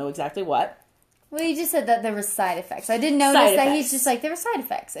happened. We don't know exactly what. Well, you just said that there were side effects. I didn't notice that he's just like, there were side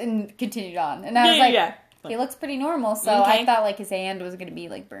effects, and continued on. And I was like, he looks pretty normal, so I thought like his hand was going to be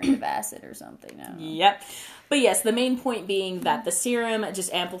like burned with acid or something. I don't know. Yep. But yes, the main point being that the serum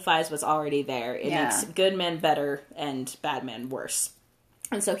just amplifies what's already there. It makes good men better and bad men worse.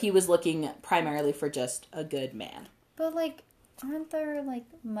 And so he was looking primarily for just a good man. But like, aren't there like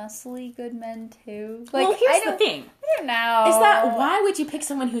muscly good men too? Like, well, here's the thing. I don't know. Is that why would you pick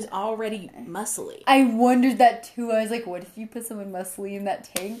someone who's already muscly? I wondered that too. I was like, what if you put someone muscly in that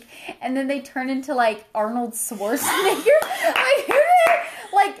tank and then they turn into like Arnold Schwarzenegger?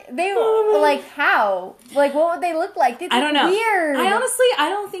 Like how? Like what would they look like? They look I don't know. Weird. I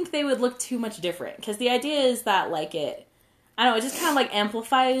don't think they would look too much different because the idea is that like it just kind of like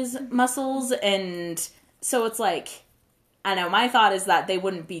amplifies muscles, and so it's like. I know, my thought is that they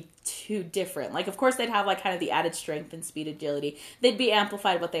wouldn't be too different. Like, of course, they'd have, like, kind of the added strength and speed, agility. They'd be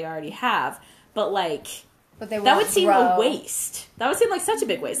amplified what they already have. But, like, that would seem a waste. That would seem like such a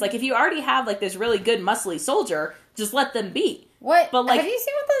big waste. Like, if you already have, like, this really good muscly soldier, just let them be. What? But, like, have you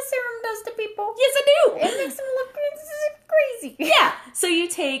seen what that serum does to people? Yes, I do! It makes them look crazy. Yeah. So you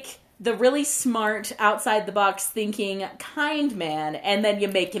take the really smart, outside-the-box thinking, kind man, and then you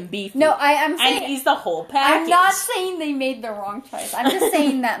make him beefy. No, I'm saying... And he's the whole package. I'm not saying they made the wrong choice. I'm just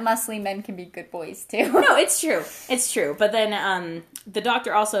saying that muscly men can be good boys, too. No, it's true. It's true. But then the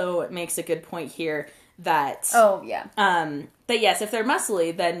Doctor also makes a good point here that... Oh, yeah. That, yes, if they're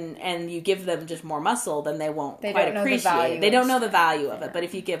muscly, then and you give them just more muscle, then they won't quite appreciate it. They don't know the value of it. But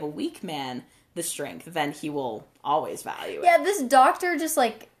if you give a weak man the strength, then he will always value it. Yeah, this Doctor just,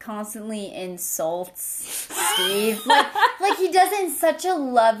 like, constantly insults Steve. like, he does it in such a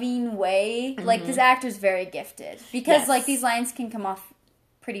loving way. Mm-hmm. Like, this actor's very gifted. Because, like, these lines can come off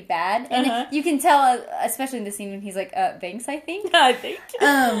pretty bad. And you can tell, especially in the scene when he's like, thanks, I think. I think.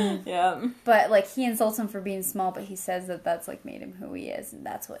 Yeah. But, like, he insults him for being small, but he says that that's, like, made him who he is. And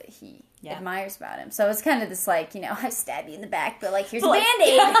that's what he admires about him. So it's kind of this, like, I stab you in the back, but, like, here's a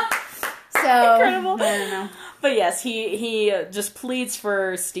Band-Aid. So, incredible. I don't know. But yes, he just pleads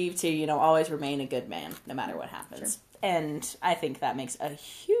for Steve to, always remain a good man, no matter what happens. Sure. And I think that makes a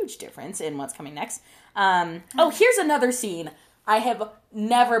huge difference in what's coming next. Here's another scene I have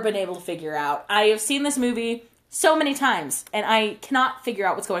never been able to figure out. I have seen this movie so many times, and I cannot figure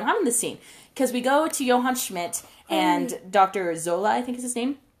out what's going on in this scene. Because we go to Johann Schmidt and Dr. Zola, I think is his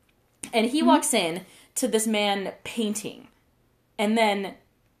name, and he walks in to this man painting. And then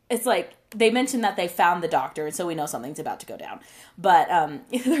it's like, they mentioned that they found the Doctor, and so we know something's about to go down. But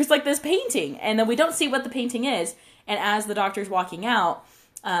there's, like, this painting, and then we don't see what the painting is. And as the Doctor's walking out,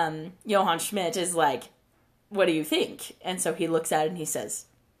 Johann Schmidt is like, what do you think? And so he looks at it, and he says,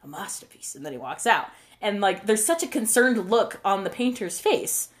 a masterpiece. And then he walks out. And, like, there's such a concerned look on the painter's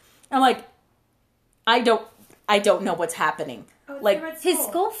face. I'm like, I don't know what's happening. Oh, like, his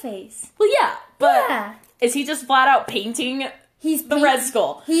skull face. Well, yeah, but is he just flat out painting... He's the red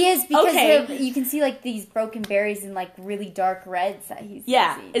skull. He is, because you can see, like, these broken berries and, like, really dark reds that he's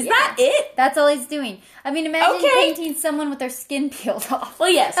using. Is that it? That's all he's doing. I mean, imagine painting someone with their skin peeled off. Well,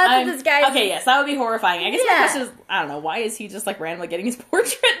 yes. That's what this guy's okay, yes, that would be horrifying. I guess my question is, I don't know, why is he just, like, randomly getting his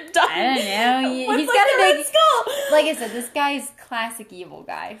portrait done? I don't know. He's got a big skull. Like I said, this guy's classic evil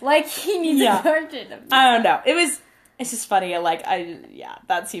guy. Like, he needs a portrait of him. I don't know. It's just funny. Like,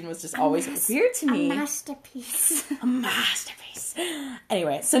 that scene was just always weird to me. A masterpiece. A masterpiece.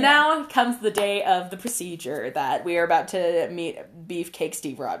 Anyway, so now comes the day of the procedure that we are about to meet Beefcake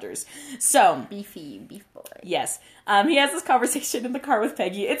Steve Rogers. So beefy beef boy. Yes. He has this conversation in the car with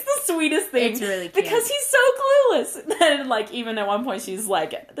Peggy. It's the sweetest thing. It's really cute. Because he's so clueless. And, like, even at one point she's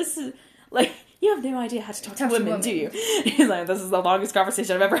like, this is, like, you have no idea how to talk to women, do you? He's like, this is the longest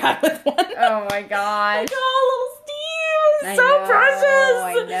conversation I've ever had with one. Oh, my gosh. Like, oh, little Steve. So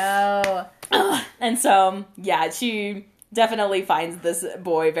precious. I know. And so, yeah, she definitely finds this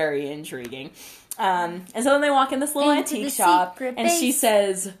boy very intriguing. And so then they walk in this little antique shop, and she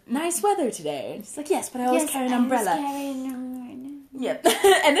says, nice weather today. And she's like, yes, but I always carry an umbrella. Yep.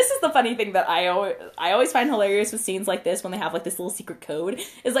 And this is the funny thing that I always find hilarious with scenes like this when they have, like, this little secret code,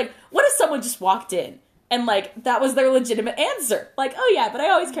 is, like, what if someone just walked in And, like, that was their legitimate answer. Like, oh, yeah, but I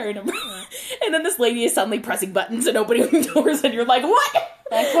always carry an umbrella. And then this lady is suddenly pressing buttons and opening doors, and you're like, what?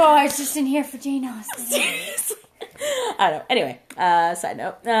 Like, whoa, I was just in here for Jane Austen. Seriously. I don't know. Anyway, side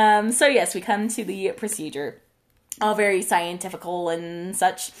note. So, yes, we come to the procedure. All very scientifical and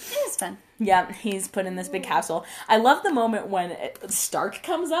such. It was fun. Yeah, he's put in this big capsule. I love the moment when Stark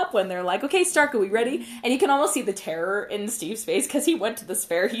comes up, when they're like, okay, Stark, are we ready? And you can almost see the terror in Steve's face, because he went to this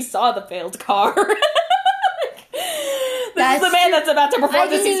fair, he saw the failed car. This is the man that's about to perform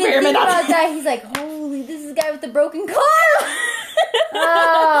this experiment on about that. He's like, holy, this is the guy with the broken car.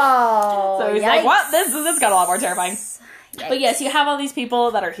 Oh, so he's like, what? This got a lot more terrifying. Yikes. But yes, you have all these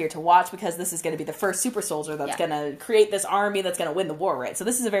people that are here to watch, because this is going to be the first super soldier that's going to create this army that's going to win the war, right? So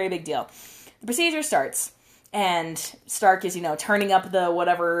this is a very big deal. The procedure starts, and Stark is, turning up the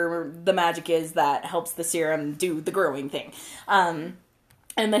whatever the magic is that helps the serum do the growing thing.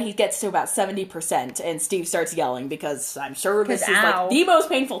 And then he gets to about 70%, and Steve starts yelling, because I'm sure this is like the most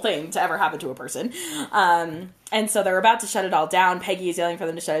painful thing to ever happen to a person. And so they're about to shut it all down. Peggy is yelling for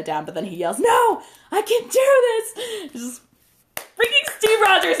them to shut it down, but then he yells, no, I can do this! Just freaking Steve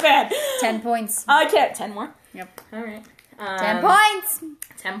Rogers, man! 10 points. I can't. 10 more? Yep. All right. 10 points!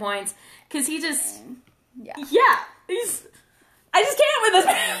 10 points. Because he just... Yeah. I just can't with this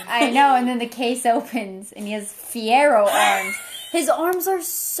man. I know, and then the case opens, and he has Fiero arms. His arms are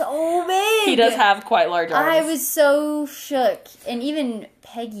so big. He does have quite large arms. I was so shook. And even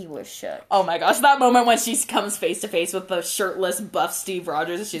Peggy was shook. Oh my gosh, that moment when she comes face to face with the shirtless, buff Steve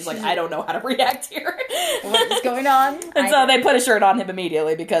Rogers, she's like, I don't know how to react here. What is going on? And so they put a shirt on him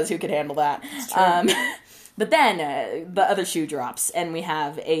immediately, because who could handle that? But then the other shoe drops, and we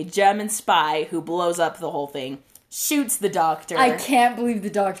have a German spy who blows up the whole thing, shoots the doctor. I can't believe the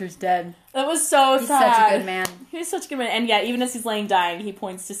doctor's dead. That was so sad. He's such a good man. He's such a good man. And yeah, even as he's laying dying, he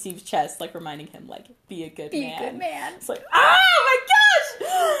points to Steve's chest, like reminding him, like, be a good man. Be a good man. It's like, oh my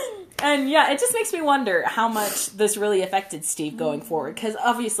gosh! And yeah, it just makes me wonder how much this really affected Steve going forward. Because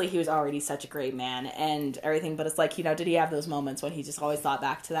obviously he was already such a great man and everything. But it's like, did he have those moments when he just always thought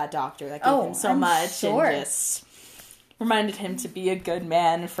back to that doctor that gave him so much? Sure. And just reminded him to be a good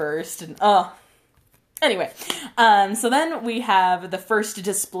man first. And anyway, so then we have the first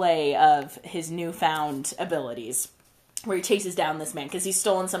display of his newfound abilities, where he chases down this man, because he's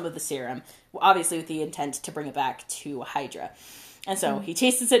stolen some of the serum, obviously with the intent to bring it back to Hydra. And so he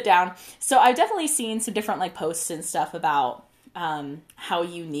chases it down. So I've definitely seen some different posts and stuff about how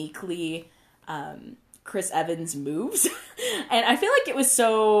uniquely Chris Evans moves. And I feel like it was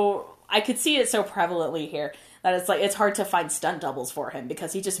I could see it so prevalently here, that it's hard to find stunt doubles for him,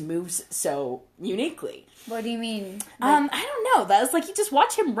 because he just moves so uniquely. What do you mean? I don't know. That's you just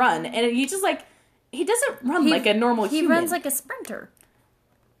watch him run, and you just he doesn't run like a normal human. He runs like a sprinter.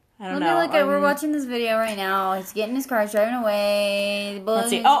 I don't know. We're watching this video right now. He's getting his car, driving away. Let's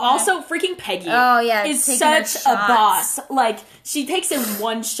see. Oh, also freaking Peggy. Oh yeah, is such a boss. She takes him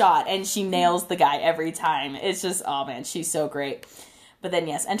one shot and she nails the guy every time. It's just, oh man, she's so great. But then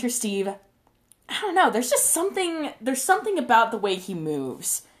yes, enter Steve. I don't know. There's just something. There's something about the way he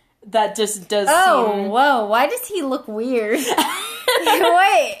moves that just does. Oh, whoa! Why does he look weird? Wait,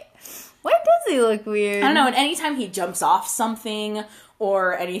 why does he look weird? I don't know. And anytime he jumps off something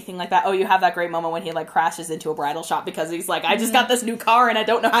or anything like that, you have that great moment when he crashes into a bridal shop, because he's like, I just got this new car and I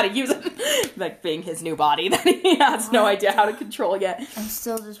don't know how to use it. Being his new body that he has no idea how to control yet. I'm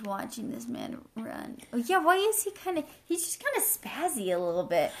still just watching this man run. Oh, yeah, why is he's just kind of spazzy a little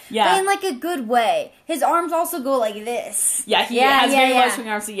bit. Yeah. But in a good way. His arms also go like this. Yeah, he has very low swing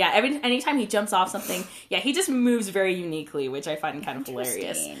arms. So yeah, anytime he jumps off something, he just moves very uniquely, which I find kind of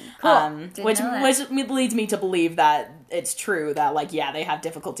hilarious. Cool. Which leads me to believe that it's true that they have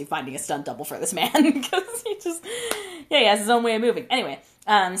difficulty finding a stunt double for this man, because he has his own way of moving. Anyway,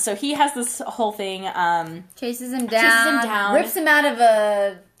 so he has this whole thing, chases him down, rips him out of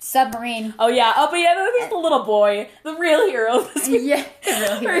a submarine. Oh yeah, but there's the little boy, the real hero. Yeah, the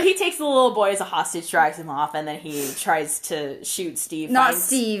real hero. Where he takes the little boy as a hostage, drags him off, and then he tries to shoot Steve. Not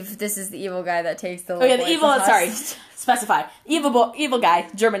Steve. This is the evil guy that takes the little boy. Oh yeah, the evil. Sorry, specify. Evil guy,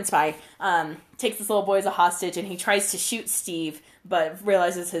 German spy. Takes this little boy as a hostage, and he tries to shoot Steve, but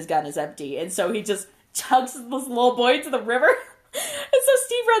realizes his gun is empty, and so he just chugs this little boy into the river. And so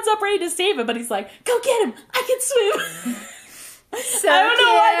Steve runs up ready to save him, but he's like, "Go get him! I can swim." So I don't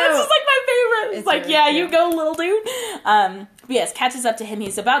know why, that's just my favorite. It's really yeah, cute. you go, little dude. But yes, catches up to him.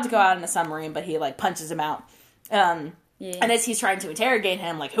 He's about to go out in a submarine, but he punches him out. And as he's trying to interrogate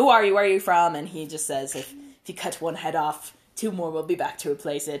him, who are you? Where are you from? And he just says, if you cut one head off, 2 more will be back to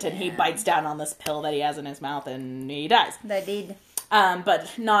replace it. And he bites down on this pill that he has in his mouth, and he dies. That did.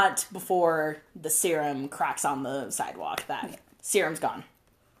 But not before the serum cracks on the sidewalk. That serum's gone.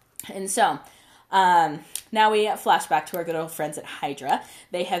 And so, now we flash back to our good old friends at Hydra.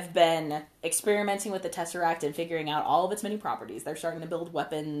 They have been experimenting with the Tesseract and figuring out all of its many properties. They're starting to build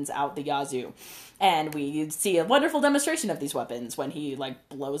weapons out the yazoo. And we see a wonderful demonstration of these weapons when he, like,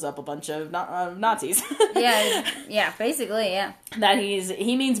 blows up a bunch of Nazis. yeah, basically, yeah. That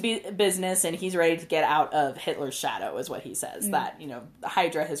he means business and he's ready to get out of Hitler's shadow, is what he says. That,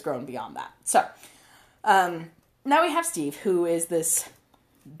 Hydra has grown beyond that. So, now we have Steve, who is this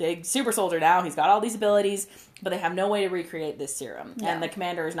big super soldier now. He's got all these abilities, but they have no way to recreate this serum. No. And the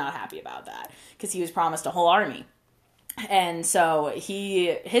commander is not happy about that, because he was promised a whole army. And so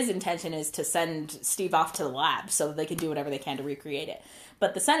his intention is to send Steve off to the lab so that they can do whatever they can to recreate it.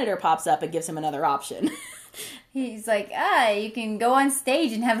 But the senator pops up and gives him another option. He's like, you can go on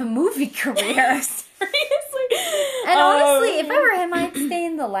stage and have a movie career. Seriously? And honestly, if I were him, I'd stay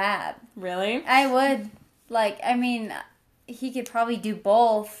in the lab. Really? I would. He could probably do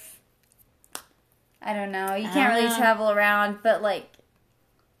both. I don't know. You can't really travel around, but,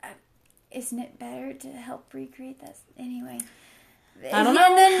 isn't it better to help recreate that anyway? I don't know.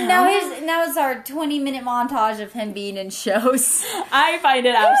 And then now it's our 20-minute montage of him being in shows. I find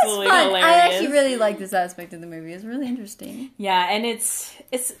it absolutely hilarious. I actually really like this aspect of the movie. It's really interesting. Yeah, and it's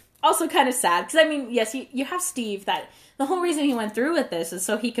also kind of sad because yes, you have Steve. That the whole reason he went through with this is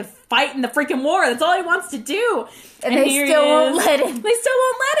so he could fight in the freaking war. That's all he wants to do. And they still won't let him. They still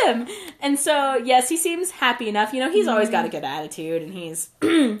won't let him. And so, yes, he seems happy enough. He's always got a good attitude, and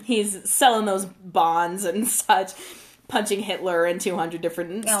he's selling those bonds and such, punching Hitler in 200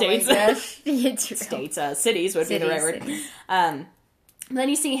 different states. Oh my gosh. Cities would be the right word. Then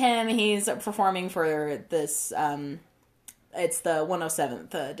you see him, he's performing for this, it's the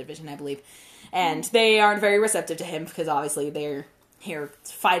 107th Division, I believe. And they aren't very receptive to him because obviously they're here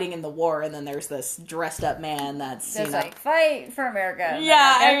fighting in the war, and then there's this dressed up man that's like, fight for America.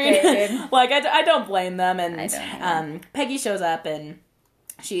 Yeah, I don't blame them. And Peggy shows up and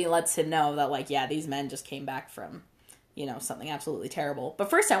she lets him know that these men just came back from something absolutely terrible. But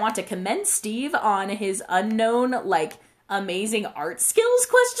first I want to commend Steve on his unknown amazing art skills ?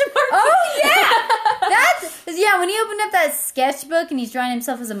 Oh yeah, when he opened up that sketchbook and he's drawing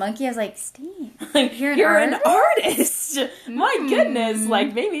himself as a monkey, I was like, Steve, you're an artist. My goodness,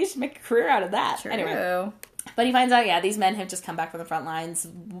 maybe you should make a career out of that. True. Anyway, but he finds out these men have just come back from the front lines.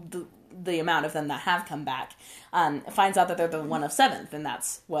 The amount of them that have come back, finds out that they're the 107th, and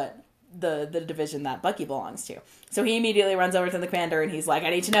that's what the division that Bucky belongs to. So he immediately runs over to the commander and he's like, I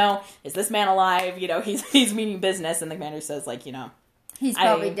need to know, is this man alive? He's meaning business. And the commander says he's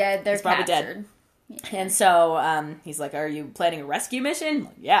probably dead. He's probably dead. Yeah. And so he's like, are you planning a rescue mission?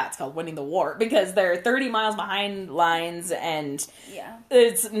 Yeah, it's called winning the war, because they're 30 miles behind lines and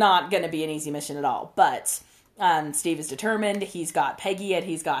it's not going to be an easy mission at all. But Steve is determined. He's got Peggy and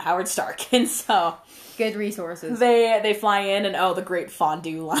he's got Howard Stark. And so good resources. They fly in and the great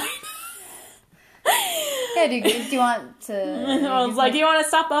fondue line. Yeah, do you want to? I was like, do you want to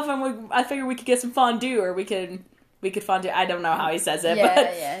stop off and I figured we could get some fondue, or we could fondue. I don't know how he says it,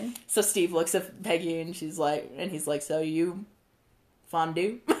 but so Steve looks at Peggy and he's like, so you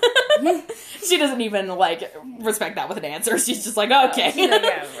fondue? She doesn't even respect that with an answer. She's just like, okay,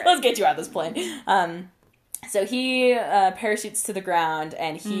 let's get you out of this plane. So he parachutes to the ground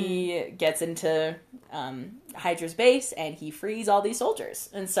and he gets into Hydra's base and he frees all these soldiers.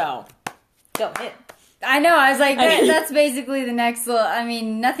 And so, go ahead. I know, I was like, that's basically the next little,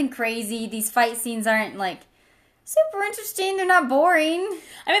 nothing crazy. These fight scenes aren't, super interesting. They're not boring.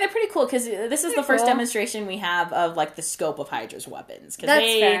 They're pretty cool, because this is the first demonstration we have of, the scope of Hydra's weapons. Because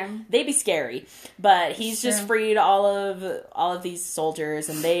they be scary. But he's just freed all of these soldiers,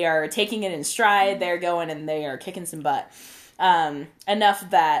 and they are taking it in stride. They're going, and they are kicking some butt. Enough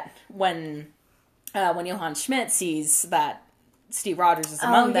that when Johann Schmidt sees that Steve Rogers is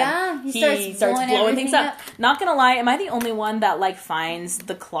among them, he starts blowing things up. Not gonna lie, am I the only one that finds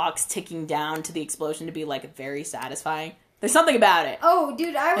the clocks ticking down to the explosion to be very satisfying? There's something about it. Oh,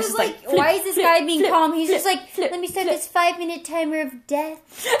 dude, I was like, why is this guy being calm? He's just like, let me start this 5-minute timer of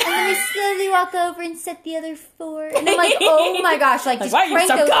death, and then we slowly walk over and set the other 4. And I'm like, oh my gosh, just crank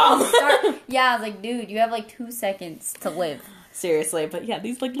those and start. Yeah, I was like, dude, you have 2 seconds to live. Seriously, but yeah,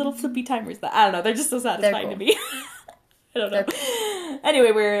 these little flippy timers that I don't know, they're just so satisfying to me. I don't know.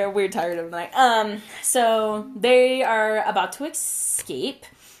 Anyway, we're tired of the night. So they are about to escape,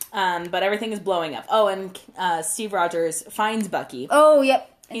 but everything is blowing up. Oh, and Steve Rogers finds Bucky. Oh, yep.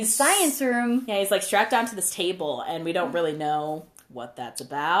 In the science room. Yeah, he's strapped onto this table, and we don't really know what that's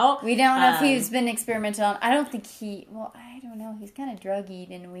about. We don't know if he's been experimental on. I don't think I don't know. He's kind of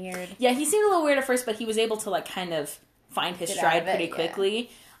druggy and weird. Yeah, he seemed a little weird at first, but he was able to, like, kind of find his stride pretty quickly.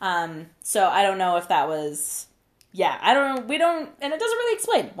 So I don't know if that was... Yeah, I don't know. We don't... And it doesn't really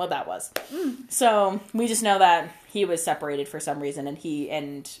explain what that was. So we just know that he was separated for some reason,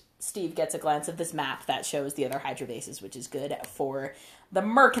 and Steve gets a glance of this map that shows the other Hydra bases, which is good for the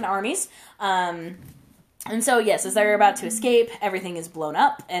Merkin armies. And so, yes, as they're about to escape, everything is blown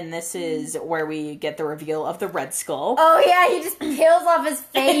up, and this is where we get the reveal of the Red Skull. Oh, yeah, he just peels off his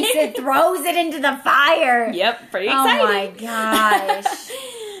face and throws it into the fire. Yep, pretty exciting. Oh, my gosh.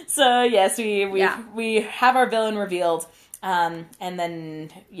 So, yes, we have our villain revealed, and then,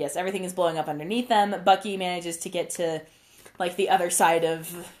 yes, everything is blowing up underneath them. Bucky manages to get to, like, the other side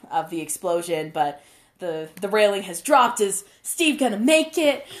of the explosion, but the railing has dropped. Is Steve gonna make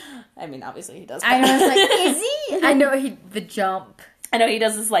it? I mean, obviously he does. I know, it's like, is he? I know, the jump. I know, he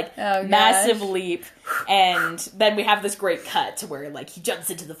does this, like, massive leap, and then we have this great cut to where, like, he jumps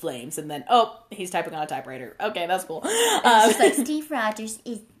into the flames, and then, he's typing on a typewriter. Okay, that's cool. It's just like, Steve Rogers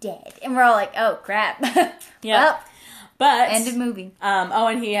is dead. And we're all like, oh, crap. Yeah. Well, but... End of movie.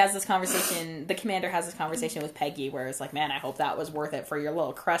 And he has this conversation, the commander has this conversation with Peggy, where it's like, man, I hope that was worth it for your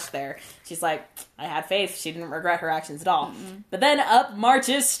little crush there. She's like, I had faith. She didn't regret her actions at all. But then up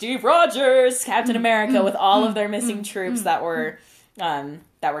marches Steve Rogers, Captain America, with all of their missing troops that were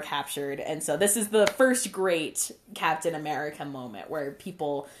captured. And so this is the first great Captain America moment where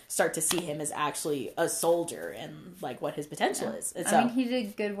people start to see him as actually a soldier and, like, what his potential is. And so, I mean, he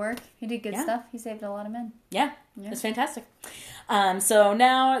did good work. He did good stuff. He saved a lot of men. Yeah. It's fantastic. So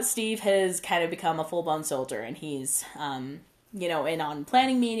now Steve has kind of become a full-blown soldier, and he's, in on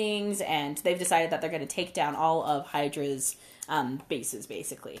planning meetings, and they've decided that they're going to take down all of Hydra's bases,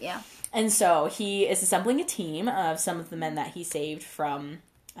 basically. Yeah. And so he is assembling a team of some of the men that he saved from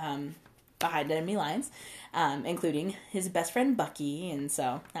behind enemy lines, including his best friend Bucky, and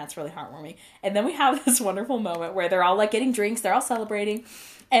so that's really heartwarming. And then we have this wonderful moment where they're all, like, getting drinks, they're all celebrating,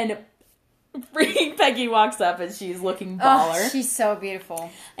 and Peggy walks up and she's looking baller. Oh, she's so beautiful.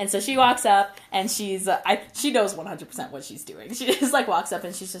 And so she walks up and she's, she knows 100% what she's doing. She just, like, walks up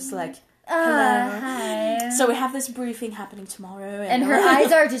and she's just like, hello. Hi. So we have this briefing happening tomorrow. And her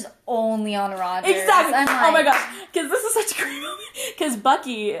eyes are just only on Rogers. Exactly. Like, oh my gosh. Because this is such a great moment. Because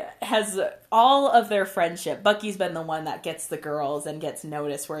Bucky has all of their friendship. Bucky's been the one that gets the girls and gets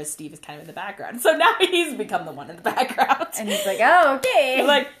noticed, whereas Steve is kind of in the background. So now he's become the one in the background. And he's like, oh, okay. He's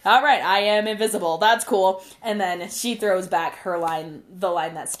like, all right, I am invisible. That's cool. And then she throws back her line, the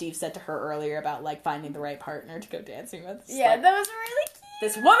line that Steve said to her earlier about, like, finding the right partner to go dancing with. Yeah, like, that was really cute.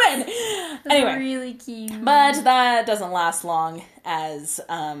 This woman! Anyway. Really cute. But that doesn't last long as,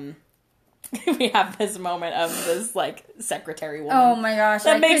 we have this moment of this, like, secretary woman. Oh my gosh.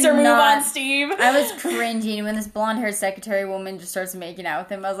 That makes her move on Steve. I was cringing when this blonde-haired secretary woman just starts making out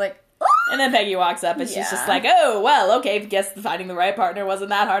with him. I was like, oh! And then Peggy walks up and she's just like, oh, well, okay, guess finding the right partner wasn't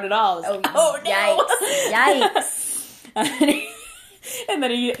that hard at all. Like, oh no! Yikes. And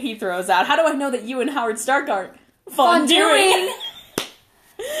then he throws out, how do I know that you and Howard Stark aren't fonduing?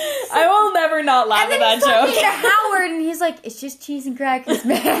 I will never not laugh at that joke. And then he's talking to Howard, and he's like, it's just cheese and crackers,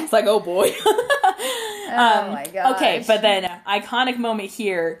 man. It's like, oh boy. Oh my gosh. Okay, but then, iconic moment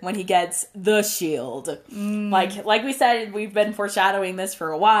here when he gets the shield. Like we said, we've been foreshadowing this for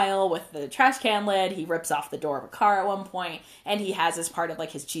a while with the trash can lid. He rips off the door of a car at one point, and he has, as part of,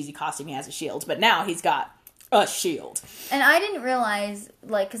 like, his cheesy costume, he has a shield. But now he's got a shield. And I didn't realize,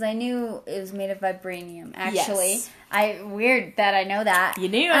 like, because I knew it was made of vibranium, actually. Yes. Weird that I know that. You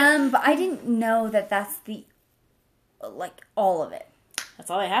knew it. But I didn't know that that's all of it.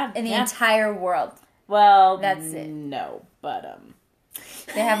 That's all they have. In the entire world. Well, that's it. No, but,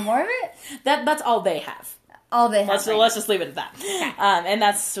 They have more of it? That's all they have. All they have. Let's just leave it at that. Okay. And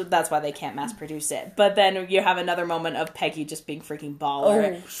that's why they can't mass produce it. But then you have another moment of Peggy just being freaking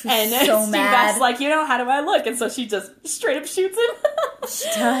baller. Oh, she's so Steve mad. asks, like, how do I look? And so she just straight up shoots him. She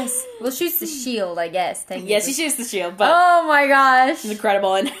does. Well, shoots the shield, I guess. Yeah, she shoots the shield. But oh my gosh, it's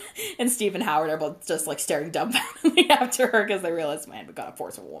incredible. And Steve and Howard are both just, like, staring dumbfoundedly after her because they realize, man, we've got to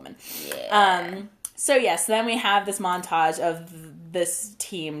force a woman. Yeah. So yes, then we have this montage of this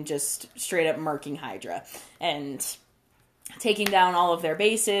team just straight up murking Hydra and taking down all of their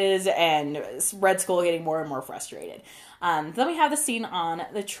bases, and Red Skull getting more and more frustrated. Then we have the scene on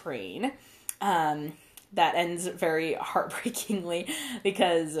the train that ends very heartbreakingly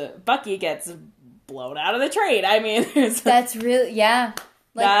because Bucky gets blown out of the train. I mean, that's really, yeah.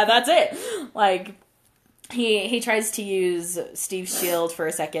 That's it. Like, he tries to use Steve's shield for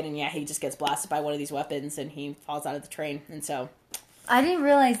a second, and yeah, he just gets blasted by one of these weapons, and he falls out of the train, and so I didn't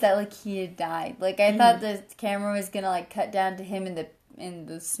realize that, like, he had died. Like, I thought the camera was gonna, like, cut down to him in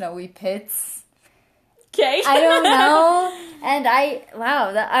the snowy pits. Okay. I don't know. And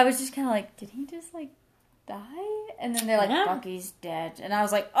I was just kind of like, did he just, like, die? And then they're like, Bucky's dead. And I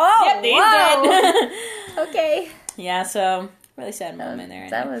was like, oh, he's dead. Okay. Yeah, so really sad moment there.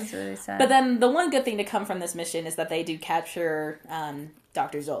 That was really sad. But then the one good thing to come from this mission is that they do capture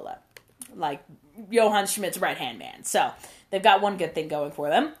Dr. Zola, like Johann Schmidt's right-hand man. So they've got one good thing going for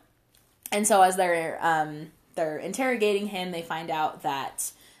them. And so as they're interrogating him, they find out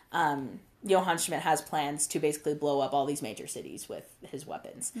that Johann Schmidt has plans to basically blow up all these major cities with his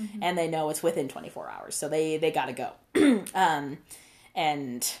weapons. Mm-hmm. And they know it's within 24 hours, so they gotta go.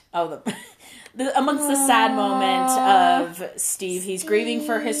 Amongst the sad moment of Steve, he's grieving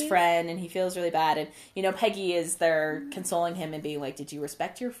for his friend, and he feels really bad. And, you know, Peggy is there consoling him and being like, did you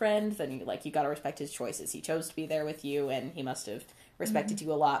respect your friend? Then you gotta respect his choices. He chose to be there with you, and he must have respected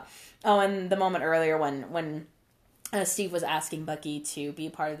you a lot. Oh, and the moment earlier when Steve was asking Bucky to be a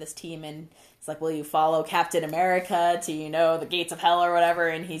part of this team, and it's like, will you follow Captain America to, the gates of hell or whatever?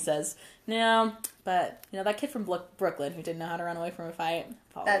 And he says, no, but, that kid from Brooklyn who didn't know how to run away from a fight,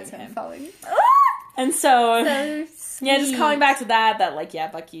 following him. And so yeah, just calling back to that,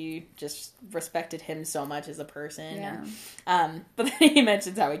 Bucky just respected him so much as a person. Yeah. And, but then he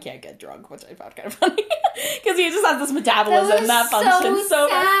mentions how he can't get drunk, which I found kind of funny. Because he just has this metabolism that functions so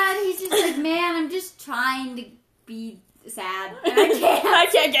sad. He's just like, man, I'm just trying to be sad, and I can't. I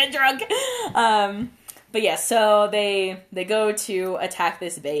can't get drunk. But yeah, so they go to attack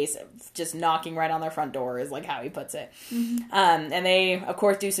this base, just knocking right on their front door is like how he puts it. Mm-hmm. And they, of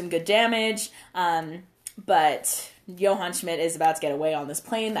course, do some good damage. But Johann Schmidt is about to get away on this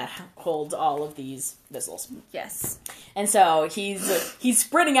plane that holds all of these missiles. Yes. And so he's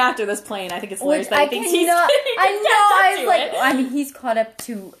sprinting after this plane. I think it's hilarious that he thinks he's he's caught up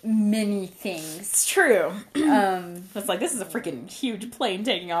to many things. It's true. It's like, this is a freaking huge plane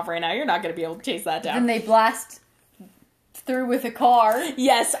taking off right now. You're not going to be able to chase that down. And they blast through with a car.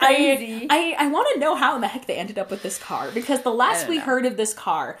 Yes, I want to know how in the heck they ended up with this car, because the last we heard of this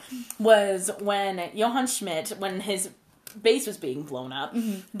car was when Johann Schmidt, when his base was being blown up,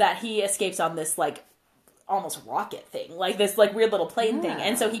 that he escapes on this almost rocket thing, this weird little plane thing,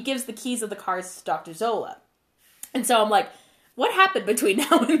 and so he gives the keys of the cars to Dr. Zola. And so I'm like, what happened between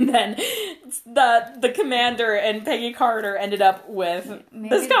now and then? The commander and Peggy Carter ended up with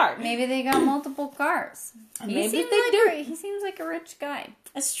this car. Maybe they got multiple cars. He seems like a rich guy.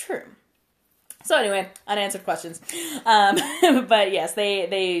 That's true. So anyway, unanswered questions. But yes,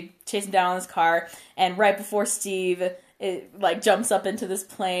 they chase him down on this car, and right before Steve jumps up into this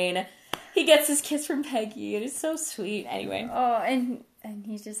plane, he gets his kiss from Peggy, and it's so sweet. Anyway. Oh, and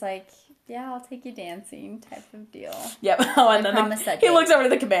he's just like, yeah, I'll take you dancing type of deal. Yep. Oh, and then he looks over to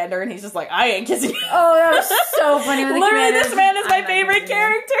the commander, and he's just like, I ain't kissing you. Oh, that was so funny. When Literally, this man is my favorite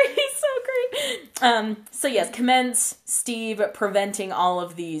character. He's so great. So yes, commence Steve preventing all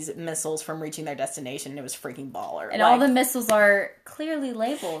of these missiles from reaching their destination. It was freaking baller. And all the missiles are clearly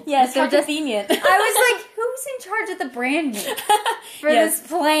labeled. Yes, how convenient. I was like, who's in charge of the branding for this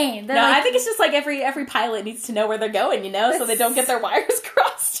plane? No, I think it's just like every pilot needs to know where they're going, so they don't get their wires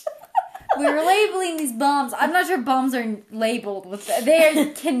crossed. We were labeling these bombs. I'm not sure bombs are labeled with that.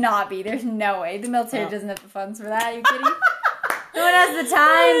 They cannot be. There's no way. The military doesn't have the funds for that. Are you kidding? No one has the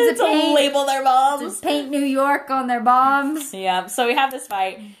time to label their bombs. To paint New York on their bombs. Yeah, so we have this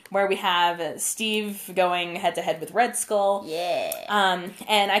fight where we have Steve going head-to-head with Red Skull. Yeah.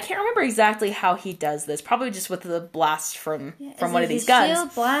 And I can't remember exactly how he does this. Probably just with the blast from one of these guns.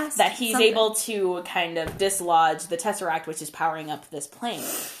 Shield blast? That he's able to kind of dislodge the Tesseract, which is powering up this plane.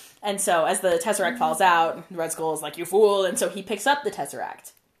 And so, as the Tesseract falls out, Red Skull is like, you fool, and so he picks up the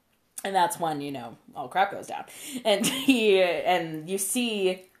Tesseract. And that's when, all crap goes down. And you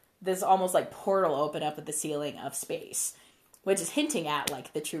see this almost portal open up at the ceiling of space, which is hinting at,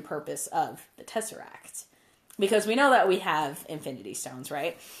 the true purpose of the Tesseract. Because we know that we have Infinity Stones,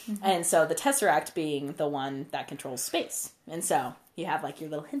 right? Mm-hmm. And so the Tesseract being the one that controls space. And so you have, your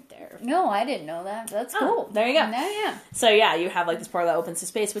little hint there. No, I didn't know that. That's cool. There you go. Yeah. So, yeah, you have, this portal that opens to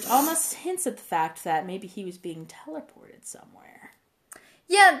space, which almost hints at the fact that maybe he was being teleported somewhere.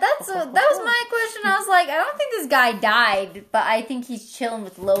 Yeah, that was my question. I was like, I don't think this guy died, but I think he's chilling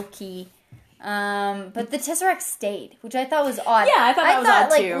with Loki. But the Tesseract stayed, which I thought was odd. Yeah, I thought that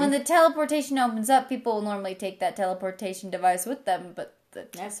was odd too. When the teleportation opens up, people will normally take that teleportation device with them, but the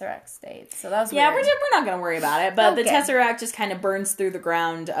Tesseract stayed. So that was weird. We're not going to worry about it, but the Tesseract just kind of burns through the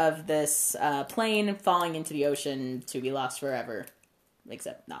ground of this plane, falling into the ocean to be lost forever.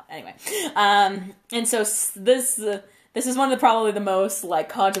 Except not. Anyway. And so this is one of probably the most, like,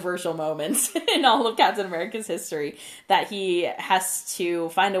 controversial moments in all of Captain America's history, that he has to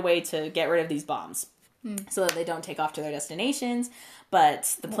find a way to get rid of these bombs so that they don't take off to their destinations.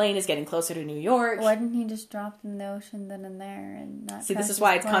 But the plane is getting closer to New York. Why didn't he just drop them in the ocean then and there and not? See, this is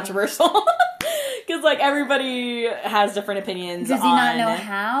why it's controversial. Because, like, everybody has different opinions. Does he not know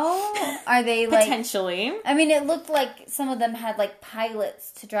how? Are they, like... Potentially. I mean, it looked like some of them had, like,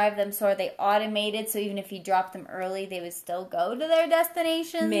 pilots to drive them, so are they automated? So even if he dropped them early, they would still go to their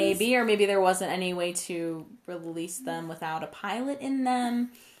destinations? Maybe, or maybe there wasn't any way to release them without a pilot in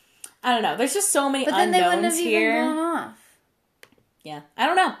them. I don't know. There's just so many unknowns here. But then they wouldn't have even gone off. Yeah. I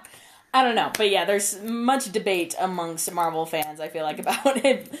don't know. But yeah, there's much debate amongst Marvel fans, I feel like, about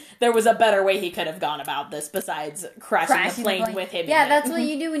if there was a better way he could have gone about this besides crashing the plane with him. Yeah, that's what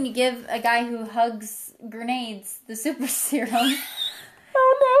you do when you give a guy who hugs grenades the super serum.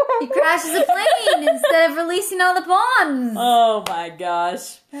 Oh no. He crashes a plane instead of releasing all the bombs. Oh my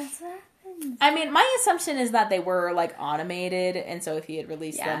gosh. That's what happens. I mean, my assumption is that they were, like, automated, and so if he had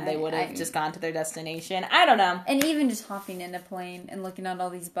released them, they would have just gone to their destination. I don't know. And even just hopping in a plane and looking at all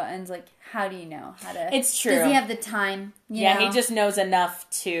these buttons, like, how do you know how to... It's true. Does he have the time? You know? He just knows enough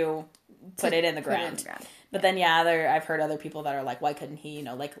to put it in the ground. But then, I've heard other people that are like, why couldn't he,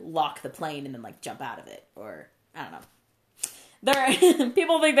 like, lock the plane and then, like, jump out of it? Or, I don't know.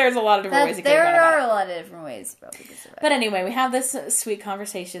 People think there's a lot of different ways to go about it. There are a lot of different ways probably to survive. But anyway, we have this sweet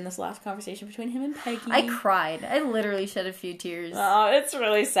conversation, this last conversation between him and Peggy. I cried. I literally shed a few tears. Oh, it's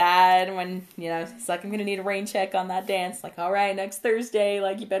really sad when, it's like, I'm going to need a rain check on that dance. Like, all right, next Thursday,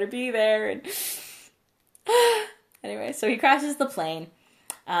 like, you better be there. And anyway, so he crashes the plane.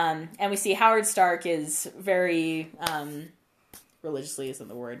 And we see Howard Stark is very, religiously isn't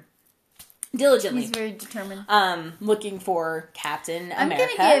the word. Diligently. He's very determined. Looking for Captain America. I'm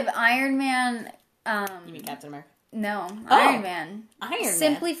gonna give Iron Man... you mean Captain America? No, Iron Man. Iron Man.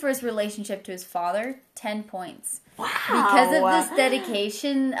 Simply for his relationship to his father, 10 points. Wow. Because of this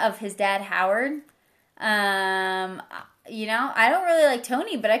dedication of his dad, Howard. I don't really like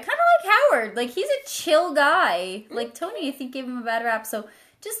Tony, but I kind of like Howard. Like, he's a chill guy. Like, Tony, I think, gave him a bad rap. So,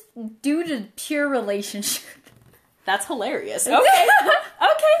 just due to pure relationship. That's hilarious. Okay. Okay.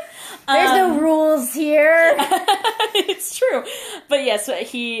 There's no rules here. It's true. But yes,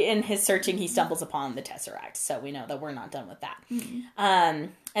 in his searching, he stumbles upon the Tesseract. So we know that we're not done with that. Mm-hmm.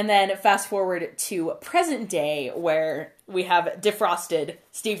 And then fast forward to present day where we have defrosted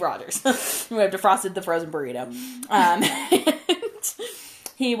Steve Rogers. We have defrosted the frozen burrito. And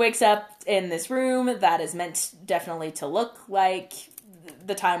he wakes up in this room that is meant definitely to look like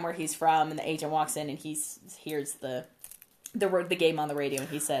the time where he's from, and the agent walks in and he hears the game on the radio, and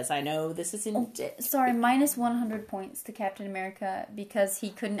he says, I know this isn't... Sorry, minus 100 points to Captain America because he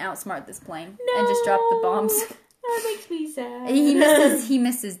couldn't outsmart this plane and just dropped the bombs. That makes me sad. He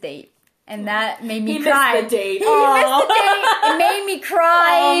missed his date. And that made me cry. He missed the date. He missed the date. It made me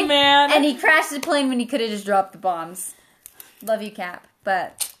cry. Oh, man. And he crashed the plane when he could have just dropped the bombs. Love you, Cap.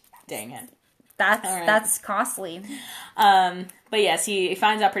 But... Dang it. That's costly. But yes, he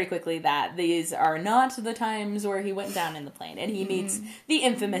finds out pretty quickly that these are not the times where he went down in the plane. And he meets the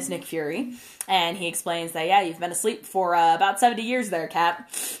infamous Nick Fury. And he explains that, you've been asleep for about 70 years there,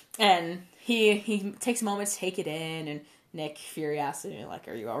 Cap. And he takes a moment to take it in. And Nick Fury asks him, like,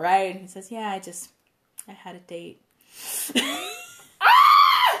 are you all right? And he says, yeah, I had a date. Like,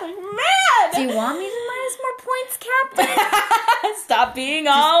 man! Do you want me to minus more points, Captain? Stop being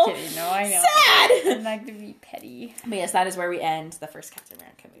all just kidding. No, I know. sad! I'm not going to be petty. But yes, that is where we end the first Captain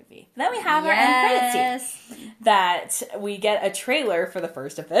America movie. Then we have our end credits scene. That we get a trailer for the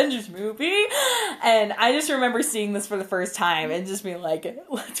first Avengers movie. And I just remember seeing this for the first time and just being like,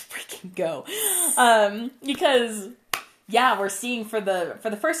 let's freaking go. Because... we're seeing for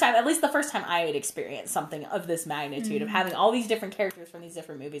the first time, at least the first time I had experienced something of this magnitude of having all these different characters from these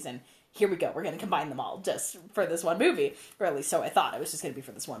different movies, and here we go, we're going to combine them all just for this one movie, or at least so I thought it was just going to be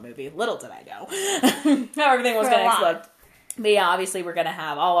for this one movie. Little did I know how everything was going to explode. But obviously we're going to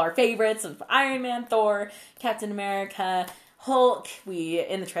have all our favorites of Iron Man, Thor, Captain America, Hulk.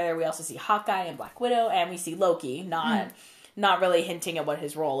 In the trailer we also see Hawkeye and Black Widow, and we see Loki, not really hinting at what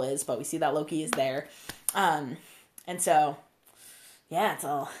his role is, but we see that Loki is there. And so, it's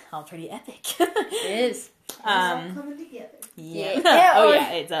all pretty epic. It is. It's all coming together.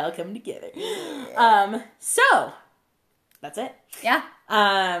 Yeah. It's all coming together. So, that's it. Yeah.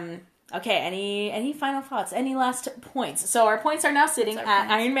 Okay, any final thoughts? Any last points? So our points are now sitting at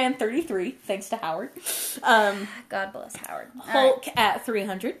Iron Man 33, thanks to Howard. God bless Howard. Hulk at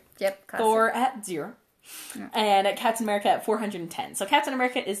 300. Yep. Classic. Thor at 0. And Captain America at 410. So Captain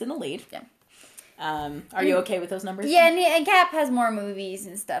America is in the lead. Yeah. Are you okay with those numbers? Yeah, and Cap has more movies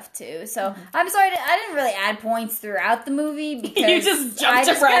and stuff too. So I'm sorry, I didn't really add points throughout the movie because you just jumped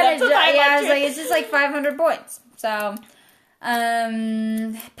right up to 500. Yeah, I was like, it's just like 500 points. So,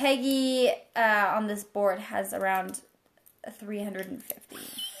 Peggy on this board has around 350.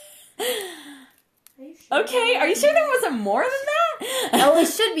 Okay, are you sure there wasn't more than that? Oh, it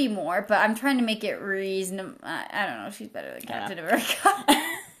should be more, but I'm trying to make it reasonable. I don't know. She's better than Captain America.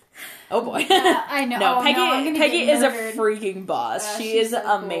 Oh boy. I know. No, oh, Peggy is a freaking boss. She is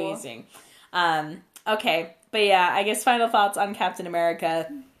so amazing. Cool. Okay, but yeah, I guess final thoughts on Captain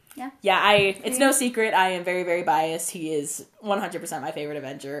America. Yeah, it's no secret I am very, very biased. He is 100% my favorite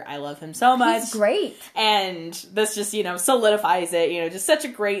Avenger. I love him so much. He's great. And this just, solidifies it. Just such a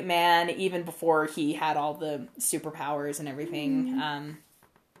great man, even before he had all the superpowers and everything. Mm-hmm.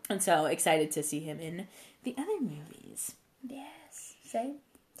 And so excited to see him in the other movies. Yes. Same.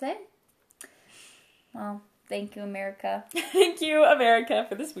 Well, thank you, America. Thank you, America,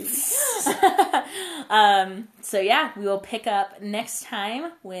 for this movie. So yeah, we will pick up next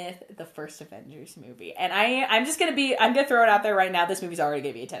time with the first Avengers movie. And I'm gonna throw it out there right now. This movie's already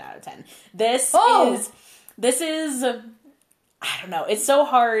gonna be a 10 out of 10. This is I don't know. It's so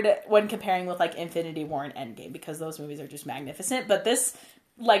hard when comparing with like Infinity War and Endgame because those movies are just magnificent. But this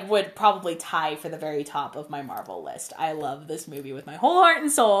would probably tie for the very top of my Marvel list. I love this movie with my whole heart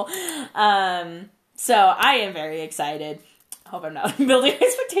and soul. So I am very excited. Hope I'm not building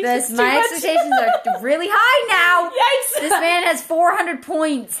expectations too much. My expectations are really high now. Yikes! This man has 400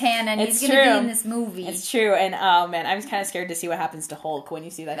 points, Hannah, and he's going to be in this movie. It's true, and oh man, I'm kind of scared to see what happens to Hulk when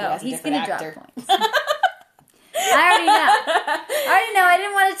you see that he has a different actor. Drop points. I already know. I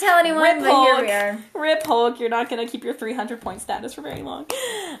didn't want to tell anyone, but here we are. Rip Hulk, you're not going to keep your 300-point status for very long.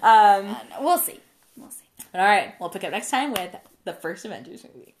 We'll see. But alright, we'll pick up next time with the first Avengers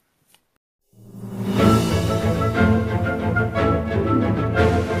movie.